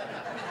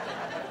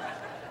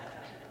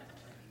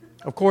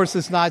 Of course,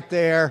 it's not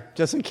there,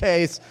 just in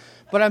case.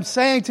 But I'm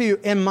saying to you,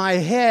 in my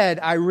head,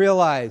 I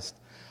realized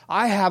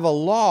I have a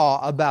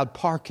law about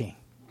parking.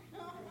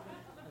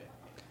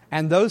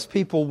 And those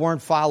people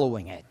weren't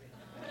following it.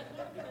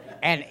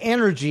 And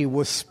energy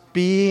was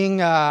starting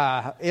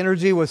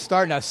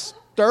to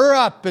stir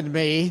up in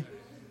me.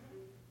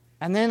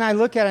 And then I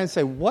look at it and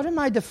say, what am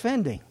I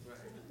defending?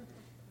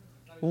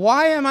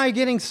 Why am I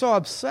getting so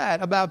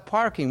upset about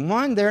parking?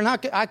 One,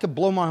 I could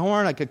blow my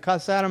horn, I could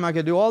cuss at them, I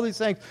could do all these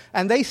things,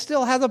 and they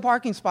still have the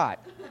parking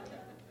spot.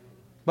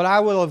 But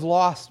I will have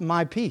lost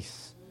my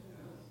peace.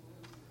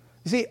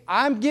 You see,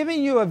 I'm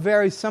giving you a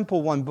very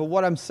simple one, but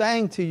what I'm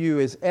saying to you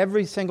is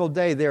every single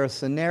day there are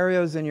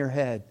scenarios in your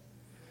head.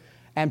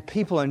 And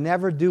people are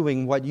never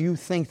doing what you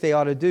think they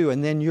ought to do.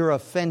 And then you're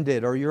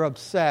offended, or you're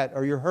upset,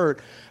 or you're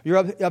hurt. You're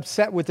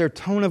upset with their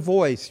tone of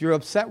voice. You're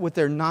upset with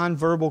their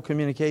nonverbal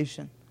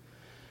communication.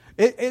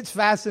 It's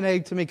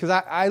fascinating to me because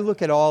I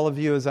look at all of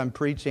you as I'm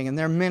preaching, and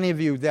there are many of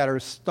you that are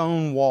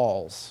stone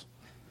walls.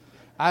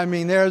 I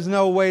mean, there's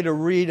no way to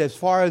read. As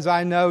far as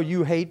I know,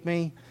 you hate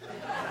me.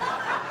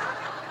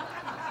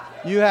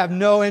 You have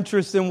no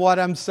interest in what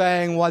I'm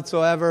saying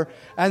whatsoever.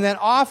 And then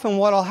often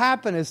what will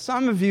happen is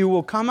some of you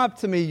will come up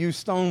to me, you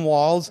stone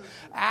walls,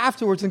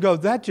 afterwards and go,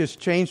 that just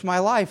changed my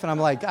life. And I'm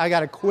like, I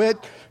got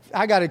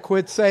to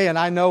quit saying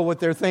I know what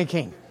they're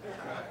thinking.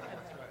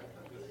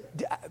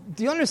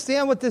 Do you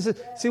understand what this is?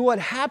 See, what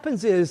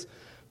happens is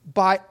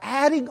by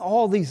adding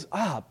all these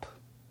up,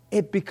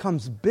 it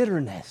becomes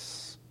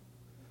bitterness.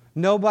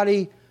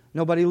 Nobody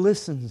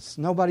listens.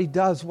 Nobody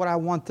does what I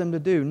want them to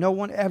do. No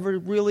one ever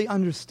really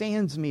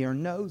understands me or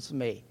knows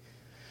me.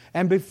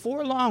 And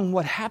before long,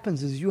 what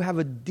happens is you have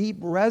a deep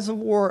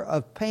reservoir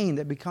of pain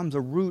that becomes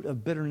a root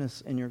of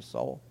bitterness in your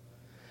soul.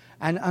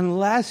 And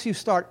unless you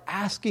start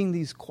asking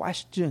these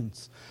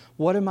questions,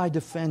 what am I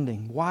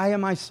defending? Why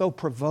am I so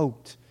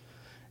provoked?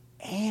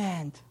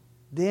 And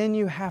then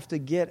you have to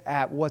get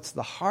at what's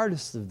the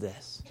hardest of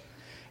this,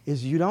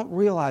 is you don't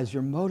realize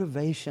your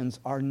motivations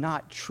are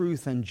not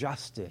truth and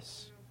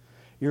justice.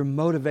 Your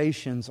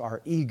motivations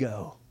are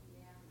ego.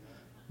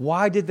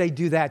 Why did they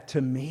do that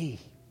to me?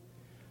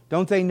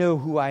 Don't they know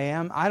who I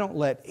am? I don't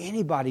let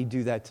anybody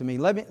do that to me.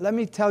 Let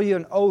me tell you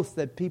an oath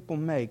that people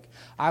make.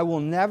 I will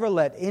never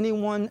let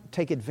anyone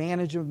take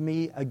advantage of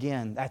me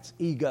again. That's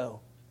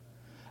ego.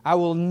 I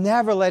will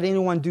never let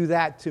anyone do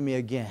that to me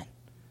again.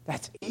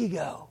 That's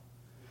ego.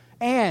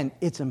 And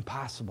it's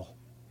impossible.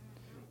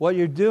 What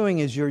you're doing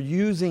is you're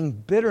using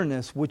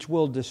bitterness, which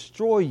will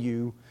destroy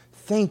you,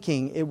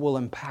 thinking it will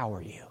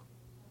empower you.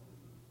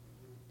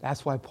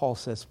 That's why Paul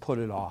says, put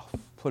it off.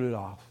 Put it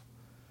off.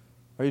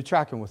 Are you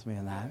tracking with me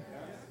on that?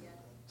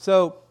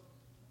 So,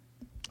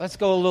 let's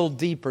go a little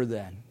deeper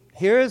then.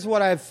 Here's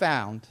what I've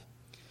found,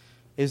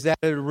 is that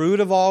at the root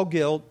of all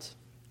guilt,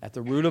 at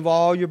the root of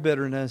all your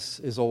bitterness,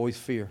 is always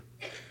fear.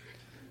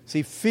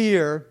 See,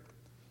 fear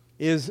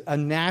is a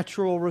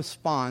natural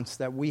response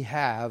that we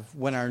have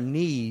when our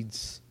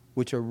needs,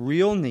 which are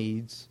real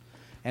needs,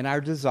 and our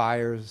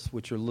desires,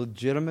 which are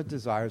legitimate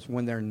desires,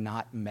 when they're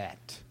not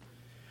met.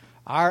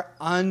 Our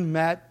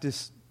unmet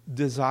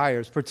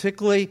desires,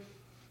 particularly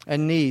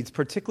and needs,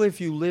 particularly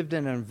if you lived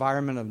in an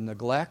environment of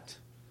neglect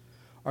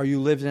or you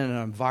lived in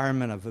an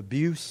environment of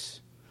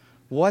abuse,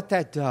 what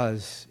that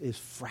does is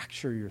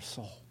fracture your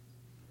soul.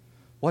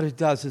 What it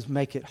does is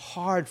make it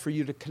hard for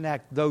you to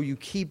connect. Though you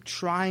keep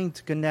trying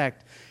to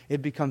connect,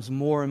 it becomes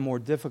more and more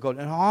difficult.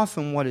 And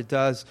often what it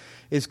does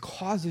is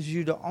causes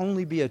you to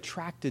only be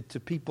attracted to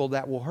people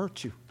that will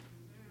hurt you.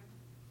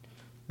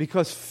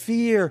 Because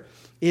fear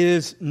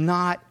is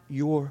not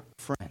your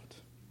friend.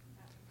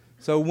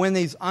 So when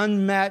these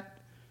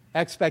unmet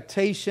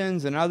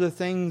expectations and other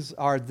things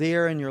are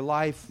there in your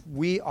life,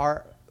 we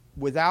are,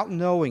 without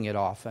knowing it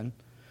often,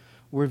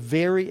 we're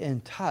very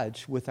in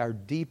touch with our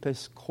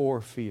deepest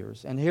core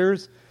fears. And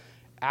here's,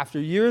 after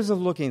years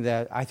of looking at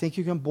that, I think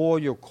you can boil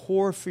your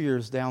core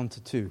fears down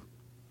to two.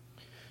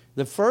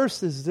 The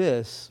first is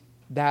this,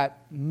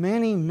 that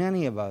many,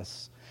 many of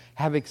us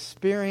have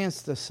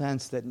experienced the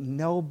sense that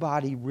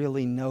nobody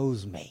really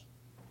knows me.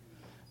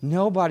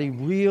 Nobody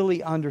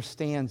really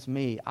understands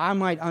me. I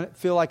might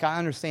feel like I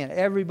understand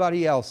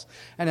everybody else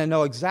and I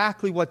know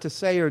exactly what to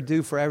say or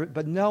do for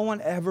but no one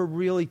ever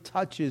really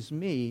touches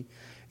me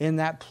in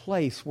that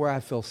place where I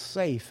feel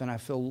safe and I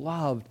feel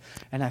loved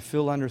and I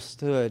feel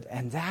understood.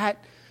 And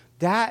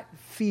that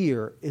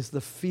fear is the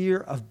fear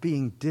of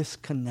being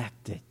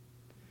disconnected.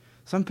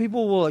 Some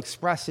people will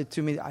express it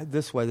to me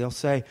this way. They'll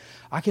say,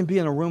 I can be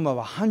in a room of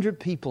 100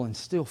 people and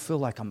still feel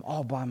like I'm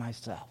all by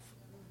myself.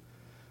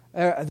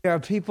 There are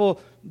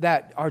people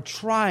that are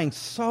trying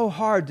so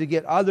hard to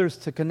get others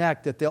to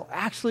connect that they'll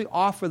actually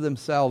offer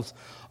themselves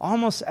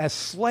almost as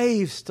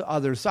slaves to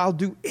others. I'll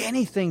do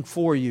anything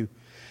for you.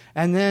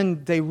 And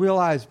then they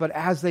realize, but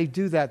as they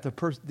do that,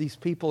 these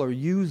people are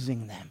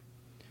using them.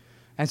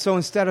 And so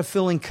instead of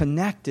feeling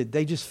connected,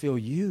 they just feel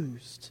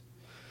used.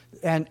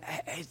 And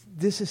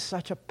this is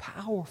such a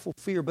powerful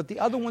fear, but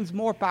the other one's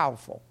more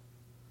powerful.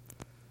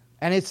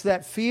 And it's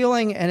that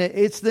feeling, and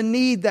it's the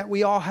need that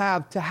we all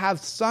have to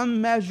have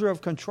some measure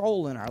of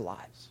control in our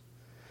lives.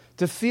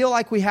 To feel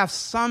like we have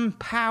some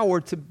power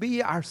to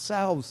be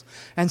ourselves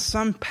and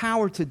some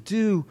power to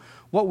do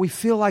what we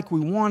feel like we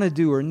want to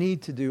do or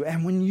need to do.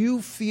 And when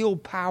you feel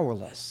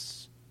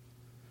powerless,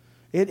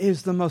 it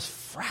is the most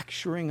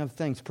fracturing of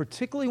things,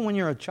 particularly when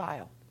you're a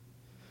child.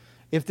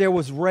 If there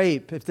was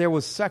rape, if there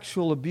was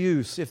sexual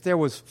abuse, if there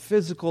was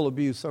physical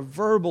abuse or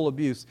verbal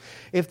abuse,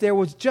 if there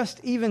was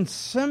just even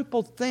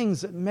simple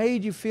things that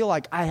made you feel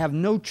like I have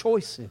no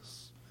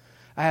choices,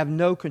 I have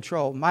no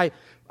control.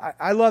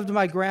 I loved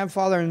my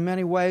grandfather in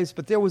many ways,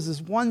 but there was this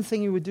one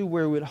thing he would do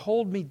where he would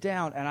hold me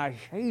down, and I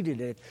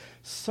hated it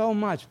so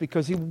much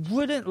because he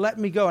wouldn't let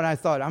me go. And I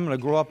thought, I'm going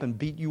to grow up and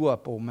beat you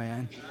up, old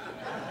man.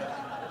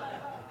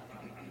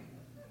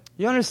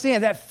 You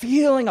understand that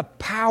feeling of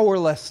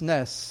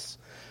powerlessness?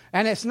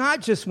 And it's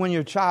not just when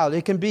you're a child.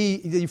 It can be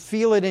you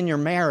feel it in your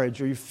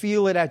marriage or you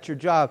feel it at your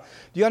job.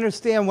 Do you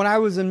understand? When I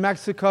was in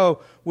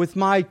Mexico with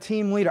my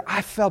team leader,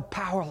 I felt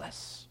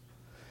powerless.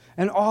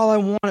 And all I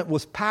wanted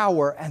was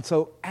power. And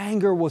so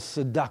anger was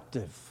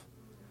seductive.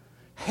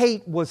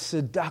 Hate was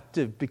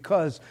seductive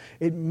because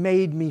it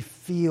made me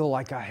feel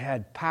like I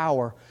had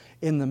power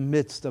in the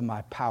midst of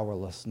my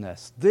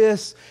powerlessness.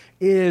 This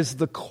is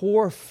the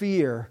core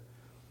fear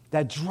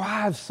that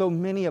drives so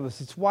many of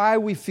us. It's why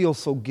we feel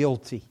so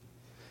guilty.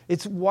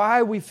 It's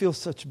why we feel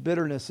such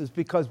bitterness, is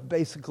because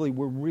basically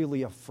we're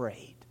really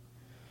afraid.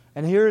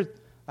 And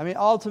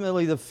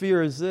ultimately the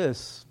fear is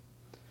this,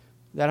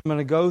 that I'm going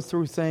to go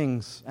through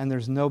things and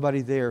there's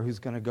nobody there who's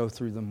going to go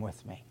through them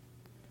with me.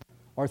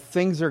 Or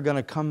things are going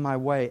to come my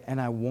way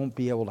and I won't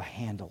be able to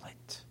handle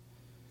it.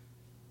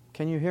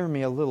 Can you hear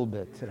me a little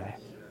bit today?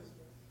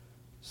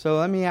 So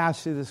let me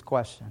ask you this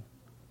question.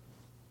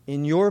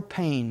 In your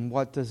pain,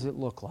 what does it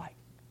look like?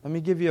 Let me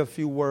give you a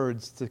few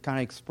words to kind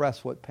of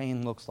express what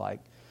pain looks like.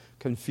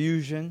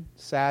 Confusion,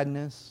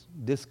 sadness,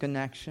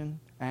 disconnection,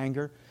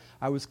 anger.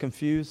 I was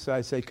confused, so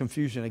I say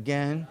confusion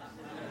again.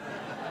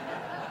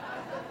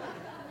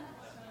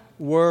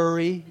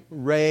 Worry,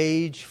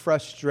 rage,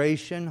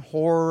 frustration,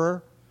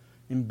 horror,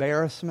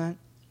 embarrassment.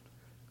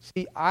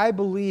 See, I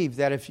believe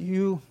that if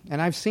you,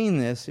 and I've seen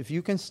this, if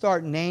you can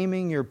start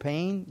naming your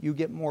pain, you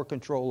get more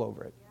control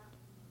over it.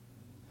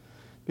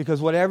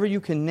 Because whatever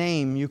you can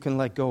name, you can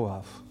let go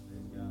of.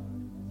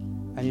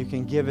 And you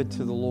can give it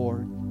to the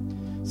Lord.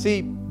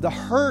 See, the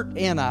hurt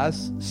in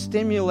us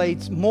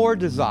stimulates more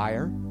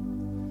desire,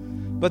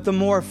 but the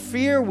more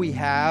fear we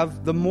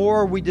have, the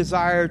more we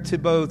desire to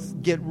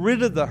both get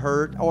rid of the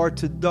hurt or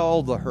to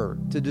dull the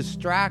hurt, to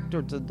distract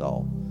or to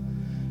dull.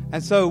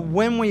 And so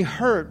when we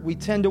hurt, we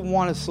tend to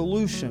want a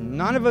solution.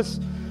 None of us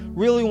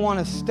really want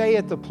to stay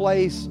at the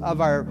place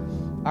of our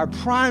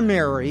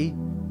primary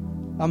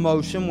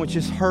emotion, which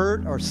is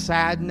hurt or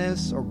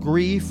sadness or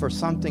grief or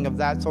something of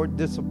that sort,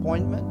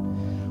 disappointment.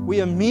 We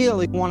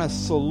immediately want a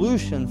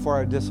solution for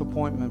our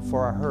disappointment,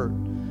 for our hurt.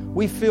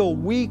 We feel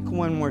weak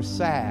when we're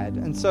sad.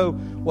 And so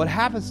what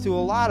happens to a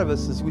lot of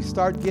us is we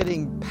start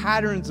getting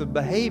patterns of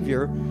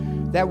behavior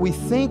that we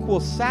think will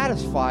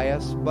satisfy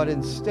us, but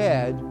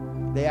instead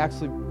they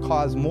actually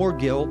cause more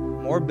guilt,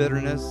 more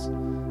bitterness,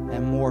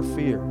 and more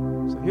fear.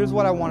 So here's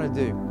what I want to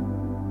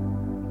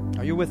do.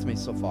 Are you with me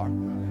so far?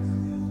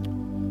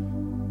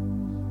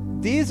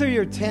 These are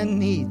your 10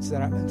 needs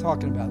that I've been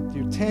talking about,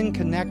 your 10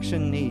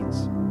 connection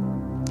needs.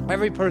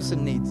 Every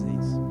person needs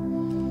these.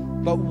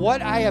 But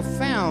what I have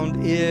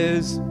found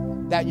is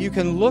that you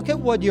can look at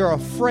what you're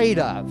afraid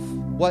of,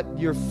 what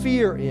your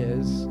fear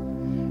is,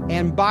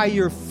 and by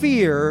your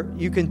fear,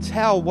 you can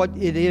tell what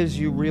it is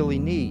you really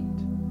need.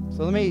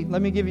 So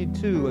let me give you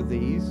 2 of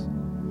these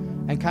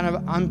and kind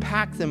of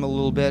unpack them a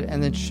little bit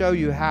and then show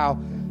you how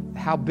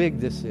how big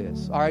this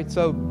is. All right,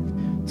 so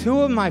two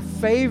of my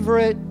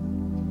favorite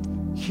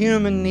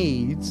human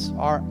needs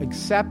are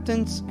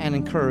acceptance and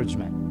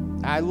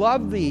encouragement. I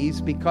love these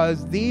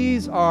because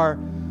these are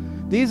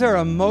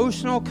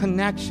emotional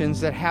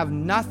connections that have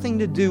nothing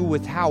to do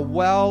with how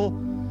well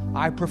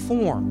I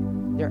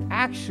perform. They're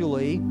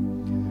actually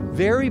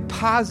very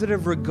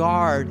positive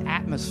regard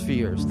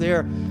atmospheres.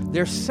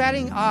 They're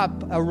setting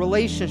up a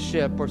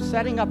relationship or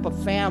setting up a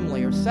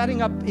family or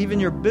setting up even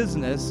your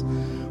business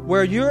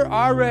where you're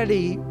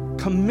already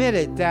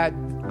committed that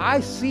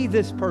I see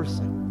this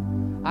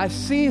person. I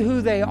see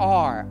who they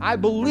are. I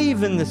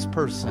believe in this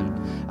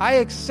person. I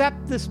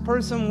accept this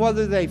person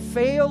whether they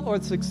fail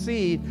or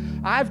succeed.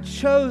 I've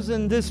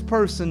chosen this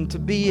person to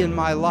be in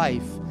my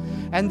life.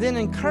 And then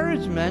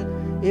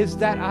encouragement is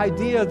that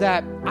idea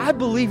that I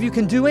believe you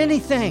can do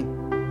anything.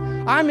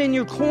 I'm in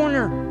your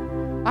corner.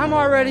 I'm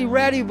already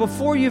ready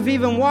before you've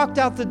even walked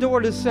out the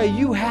door to say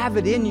you have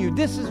it in you.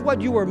 This is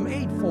what you were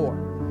made for.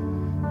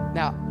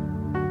 Now,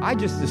 I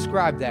just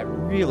described that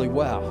really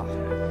well.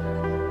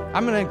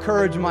 I'm going to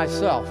encourage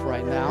myself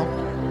right now.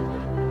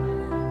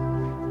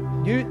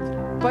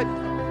 But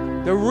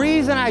the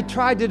reason I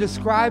tried to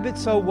describe it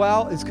so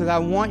well is because I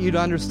want you to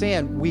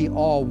understand we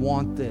all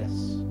want this.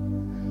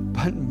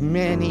 But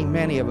many,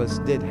 many of us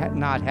did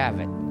not have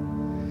it.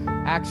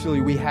 Actually,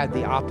 we had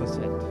the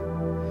opposite.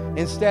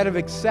 Instead of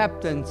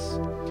acceptance,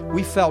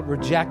 we felt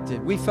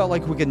rejected. We felt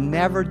like we could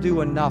never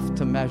do enough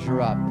to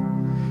measure up.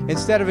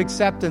 Instead of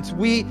acceptance,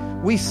 we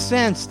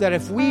sensed that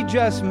if we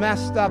just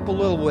messed up a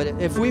little bit,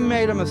 if we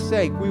made a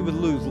mistake, we would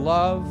lose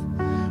love,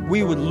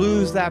 we would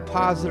lose that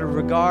positive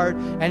regard,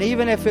 and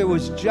even if it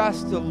was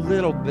just a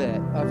little bit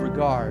of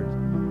regard,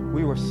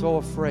 we were so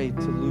afraid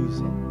to lose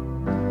it.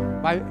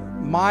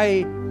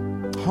 My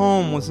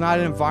home was not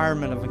an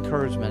environment of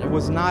encouragement. It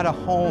was not a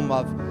home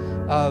of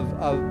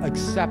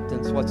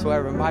acceptance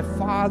whatsoever. My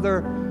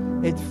father,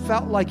 it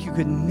felt like you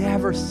could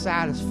never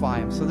satisfy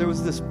him. So there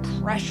was this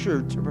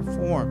pressure to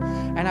perform.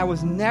 And I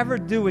was never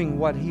doing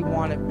what he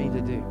wanted me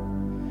to do.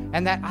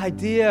 And that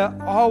idea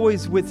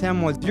always with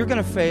him was, you're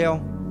going to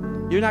fail.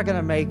 You're not going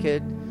to make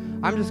it.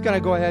 I'm just going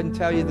to go ahead and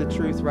tell you the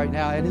truth right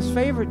now. And his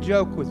favorite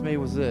joke with me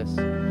was this: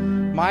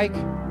 Mike,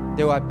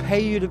 do I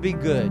pay you to be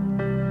good?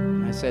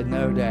 And I said,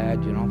 no,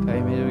 Dad, you don't pay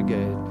me to be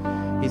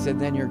good. He said,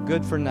 then you're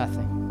good for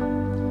nothing.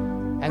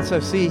 And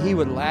so, see, he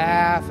would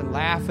laugh and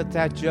laugh at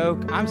that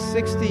joke. I'm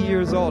 60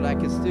 years old. I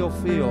can still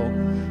feel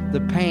the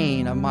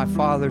pain of my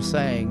father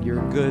saying,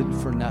 you're good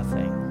for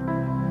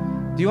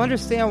nothing. Do you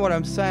understand what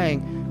I'm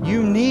saying?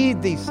 You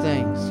need these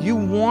things. You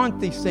want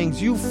these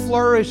things. You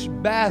flourish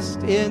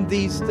best in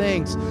these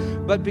things.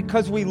 But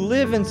because we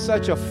live in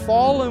such a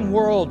fallen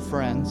world,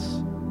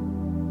 friends,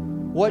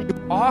 what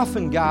you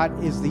often got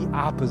is the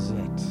opposite,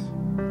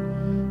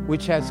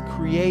 which has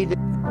created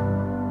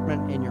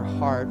in your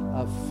heart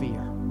of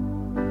fear.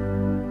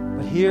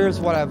 But here's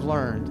what I've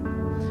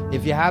learned.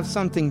 If you have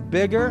something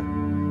bigger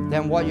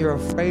than what you're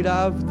afraid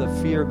of, the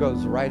fear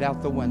goes right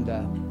out the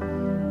window.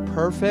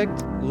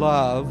 Perfect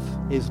love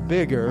is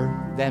bigger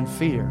than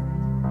fear.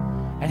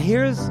 And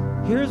here's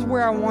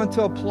where I want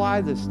to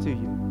apply this to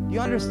you. Do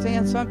you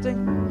understand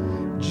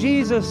something?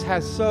 Jesus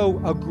has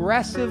so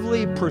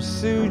aggressively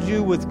pursued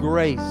you with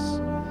grace.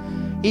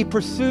 He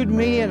pursued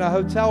me in a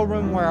hotel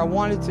room where I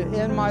wanted to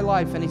end my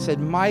life. And he said,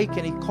 Mike,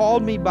 and he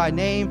called me by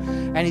name.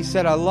 And he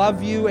said, I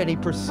love you. And he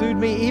pursued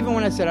me even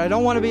when I said, I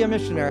don't want to be a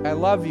missionary. I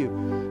love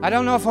you. I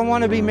don't know if I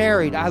want to be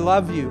married. I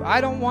love you.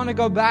 I don't want to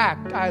go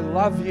back. I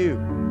love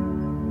you.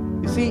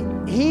 You see,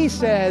 he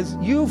says,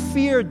 you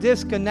fear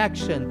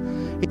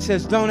disconnection. He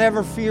says, don't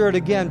ever fear it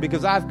again,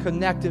 because I've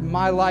connected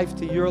my life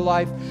to your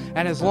life.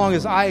 And as long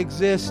as I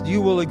exist,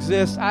 you will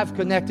exist. I've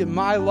connected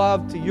my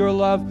love to your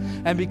love.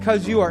 And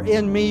because you are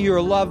in me,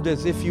 you're loved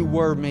as if you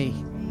were me.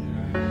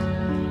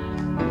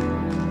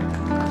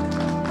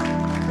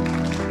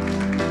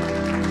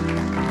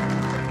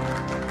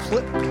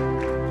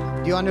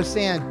 Do you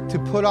understand? To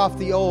put off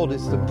the old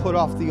is to put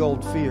off the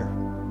old fear.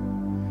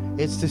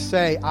 It's to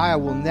say, I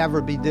will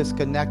never be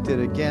disconnected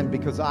again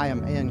because I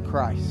am in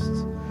Christ.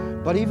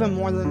 But even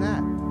more than that,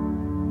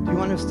 do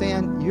you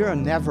understand? You're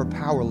never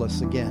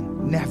powerless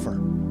again. Never.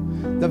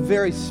 The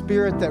very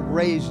Spirit that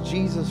raised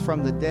Jesus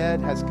from the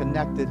dead has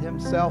connected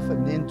himself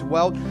and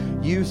indwelt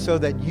you so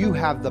that you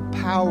have the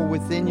power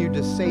within you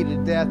to say to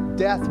death,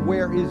 death,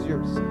 where is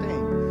your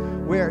sting?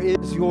 Where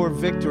is your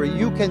victory?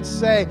 You can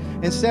say,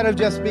 instead of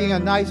just being a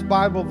nice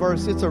Bible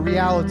verse, it's a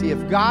reality.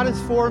 If God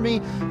is for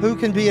me, who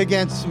can be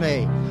against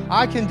me?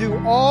 I can do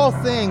all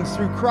things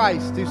through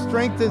Christ who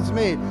strengthens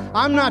me.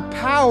 I'm not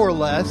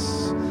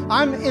powerless.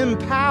 I'm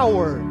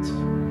empowered.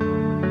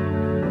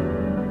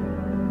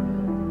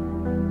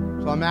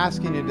 So I'm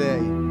asking you today,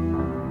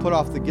 put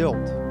off the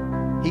guilt.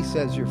 He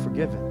says you're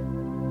forgiven.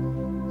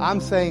 I'm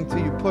saying to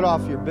you, put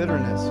off your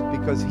bitterness,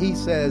 because he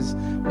says,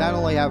 not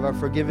only have I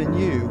forgiven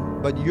you,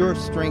 but your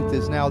strength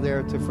is now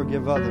there to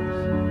forgive others.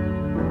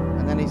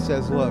 And then he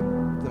says, look,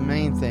 the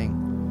main thing,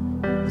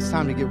 It's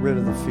time to get rid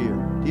of the fear.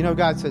 Do you know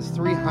God says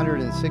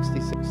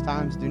 366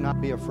 times, do not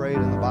be afraid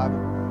in the Bible?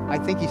 I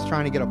think he's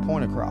trying to get a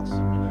point across.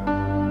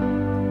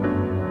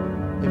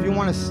 If you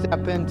want to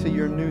step into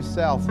your new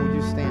self, would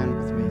you stand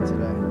with me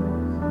today?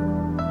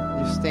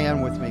 You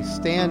stand with me.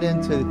 Stand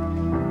into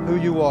who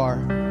you are.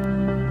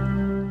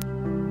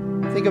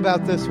 Think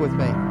about this with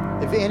me.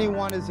 If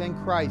anyone is in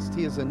Christ,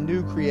 he is a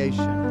new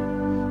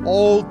creation.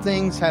 Old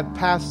things have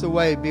passed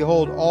away.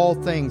 Behold, all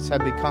things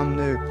have become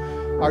new.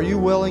 Are you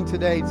willing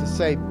today to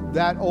say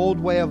that old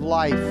way of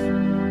life,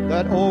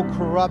 that old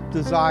corrupt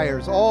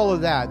desires, all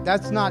of that,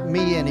 that's not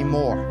me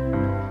anymore.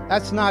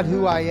 That's not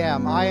who I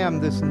am. I am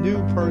this new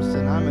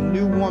person. I'm a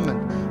new woman,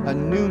 a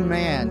new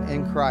man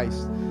in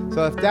Christ.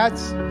 So if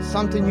that's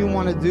something you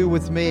want to do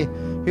with me,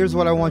 here's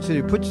what I want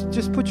you to do.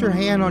 Just put your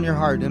hand on your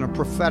heart in a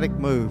prophetic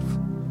move.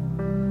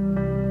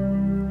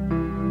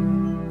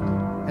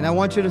 And I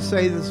want you to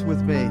say this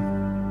with me.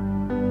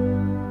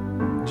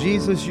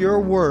 Jesus, your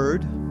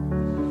word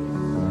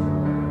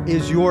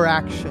is your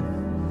action.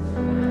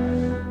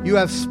 You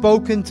have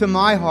spoken to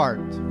my heart.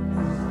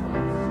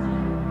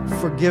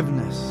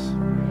 Forgiveness.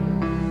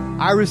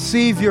 I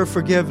receive your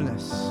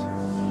forgiveness.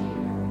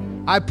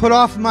 I put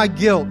off my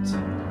guilt.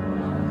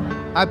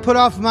 I put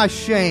off my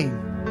shame.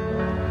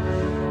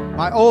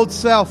 My old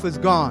self is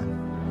gone.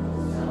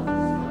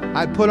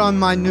 I put on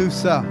my new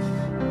self.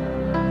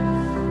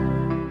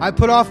 I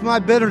put off my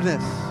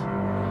bitterness.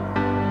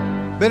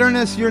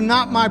 Bitterness, you're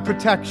not my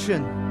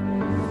protection.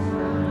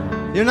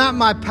 You're not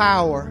my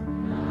power.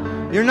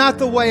 You're not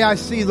the way I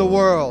see the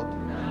world.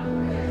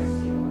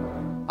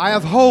 I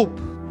have hope.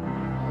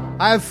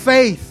 I have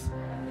faith.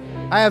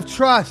 I have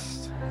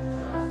trust.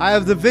 I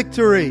have the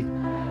victory.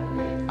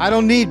 I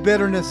don't need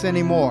bitterness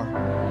anymore.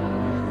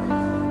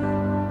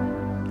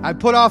 I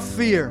put off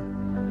fear.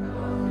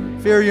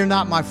 Fear, you're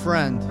not my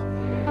friend.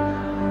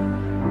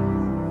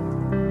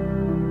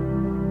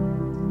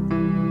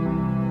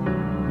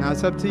 Now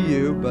it's up to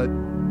you, but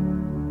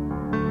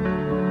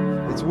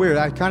it's weird.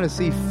 I kind of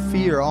see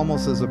fear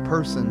almost as a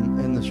person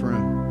in this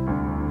room.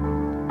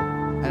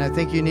 And I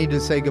think you need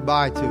to say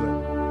goodbye to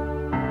it.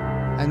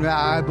 And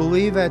I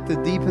believe at the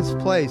deepest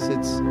place,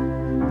 it's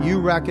you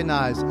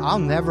recognize, I'll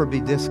never be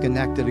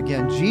disconnected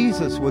again.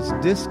 Jesus was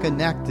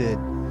disconnected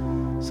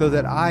so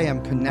that I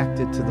am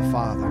connected to the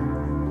Father.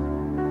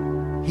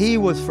 He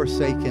was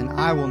forsaken.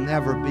 I will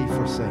never be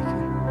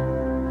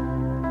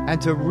forsaken.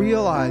 And to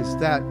realize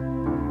that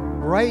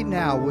right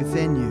now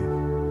within you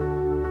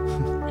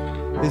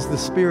is the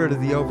spirit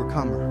of the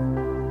overcomer.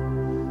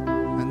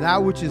 And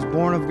that which is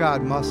born of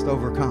God must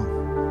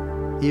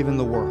overcome, even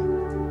the world.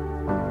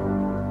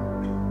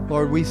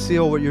 Lord, we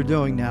seal what you're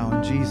doing now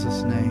in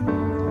Jesus' name.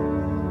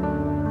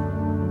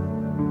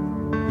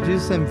 Would you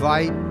just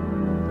invite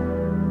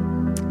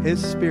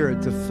his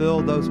spirit to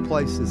fill those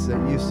places that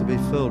used to be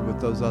filled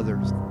with those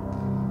others?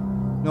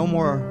 No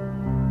more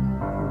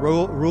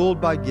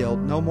ruled by guilt,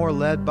 no more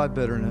led by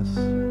bitterness,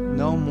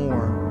 no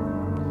more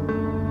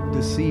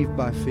deceived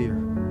by fear,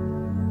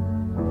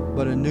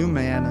 but a new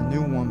man, a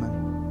new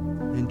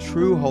woman in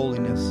true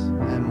holiness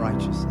and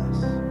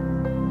righteousness.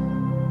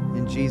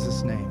 In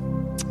Jesus' name.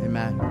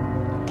 Amen.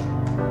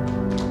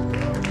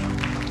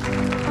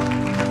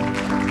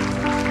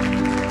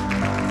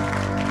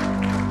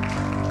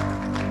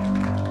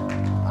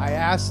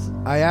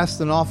 I asked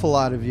an awful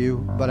lot of you,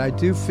 but I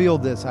do feel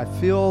this. I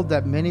feel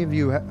that many of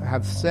you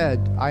have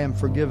said, I am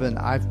forgiven.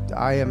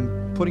 I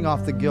am putting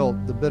off the guilt,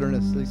 the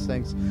bitterness, these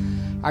things.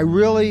 I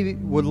really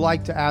would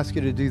like to ask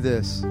you to do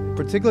this,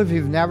 particularly if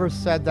you've never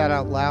said that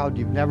out loud,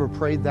 you've never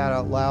prayed that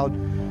out loud.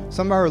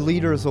 Some of our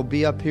leaders will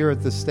be up here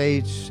at the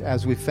stage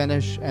as we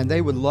finish, and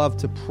they would love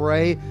to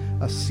pray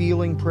a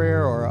sealing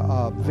prayer or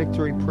a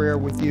victory prayer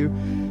with you.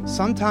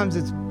 Sometimes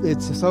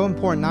it's so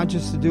important not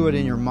just to do it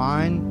in your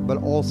mind, but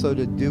also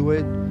to do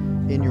it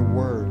in your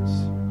words.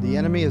 The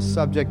enemy is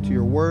subject to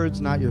your words,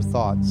 not your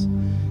thoughts.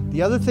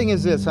 The other thing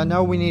is this. I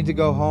know we need to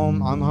go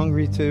home. I'm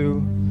hungry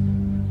too.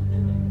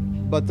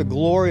 But the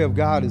glory of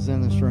God is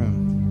in this room.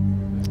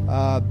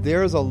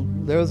 There's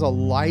a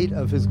light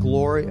of his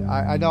glory.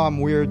 I know I'm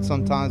weird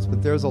sometimes,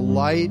 but there's a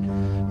light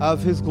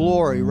of his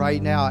glory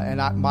right now, and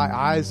my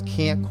eyes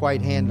can't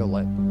quite handle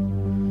it.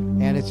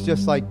 And it's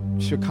just like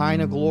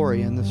Shekinah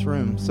glory in this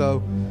room. So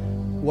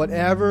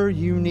whatever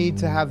you need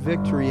to have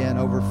victory in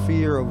over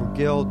fear, over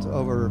guilt,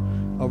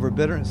 over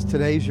bitterness,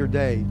 today's your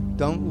day.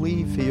 Don't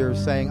leave here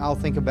saying, I'll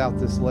think about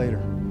this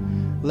later.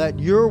 Let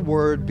your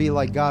word be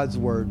like God's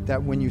word,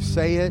 that when you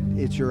say it,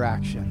 it's your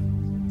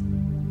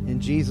action. In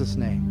Jesus'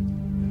 name.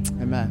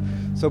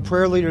 Amen. So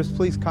prayer leaders,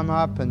 please come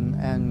up,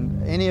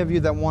 and any of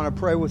you that want to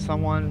pray with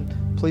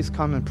someone, please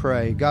come and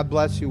pray. God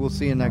bless you. We'll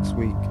see you next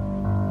week.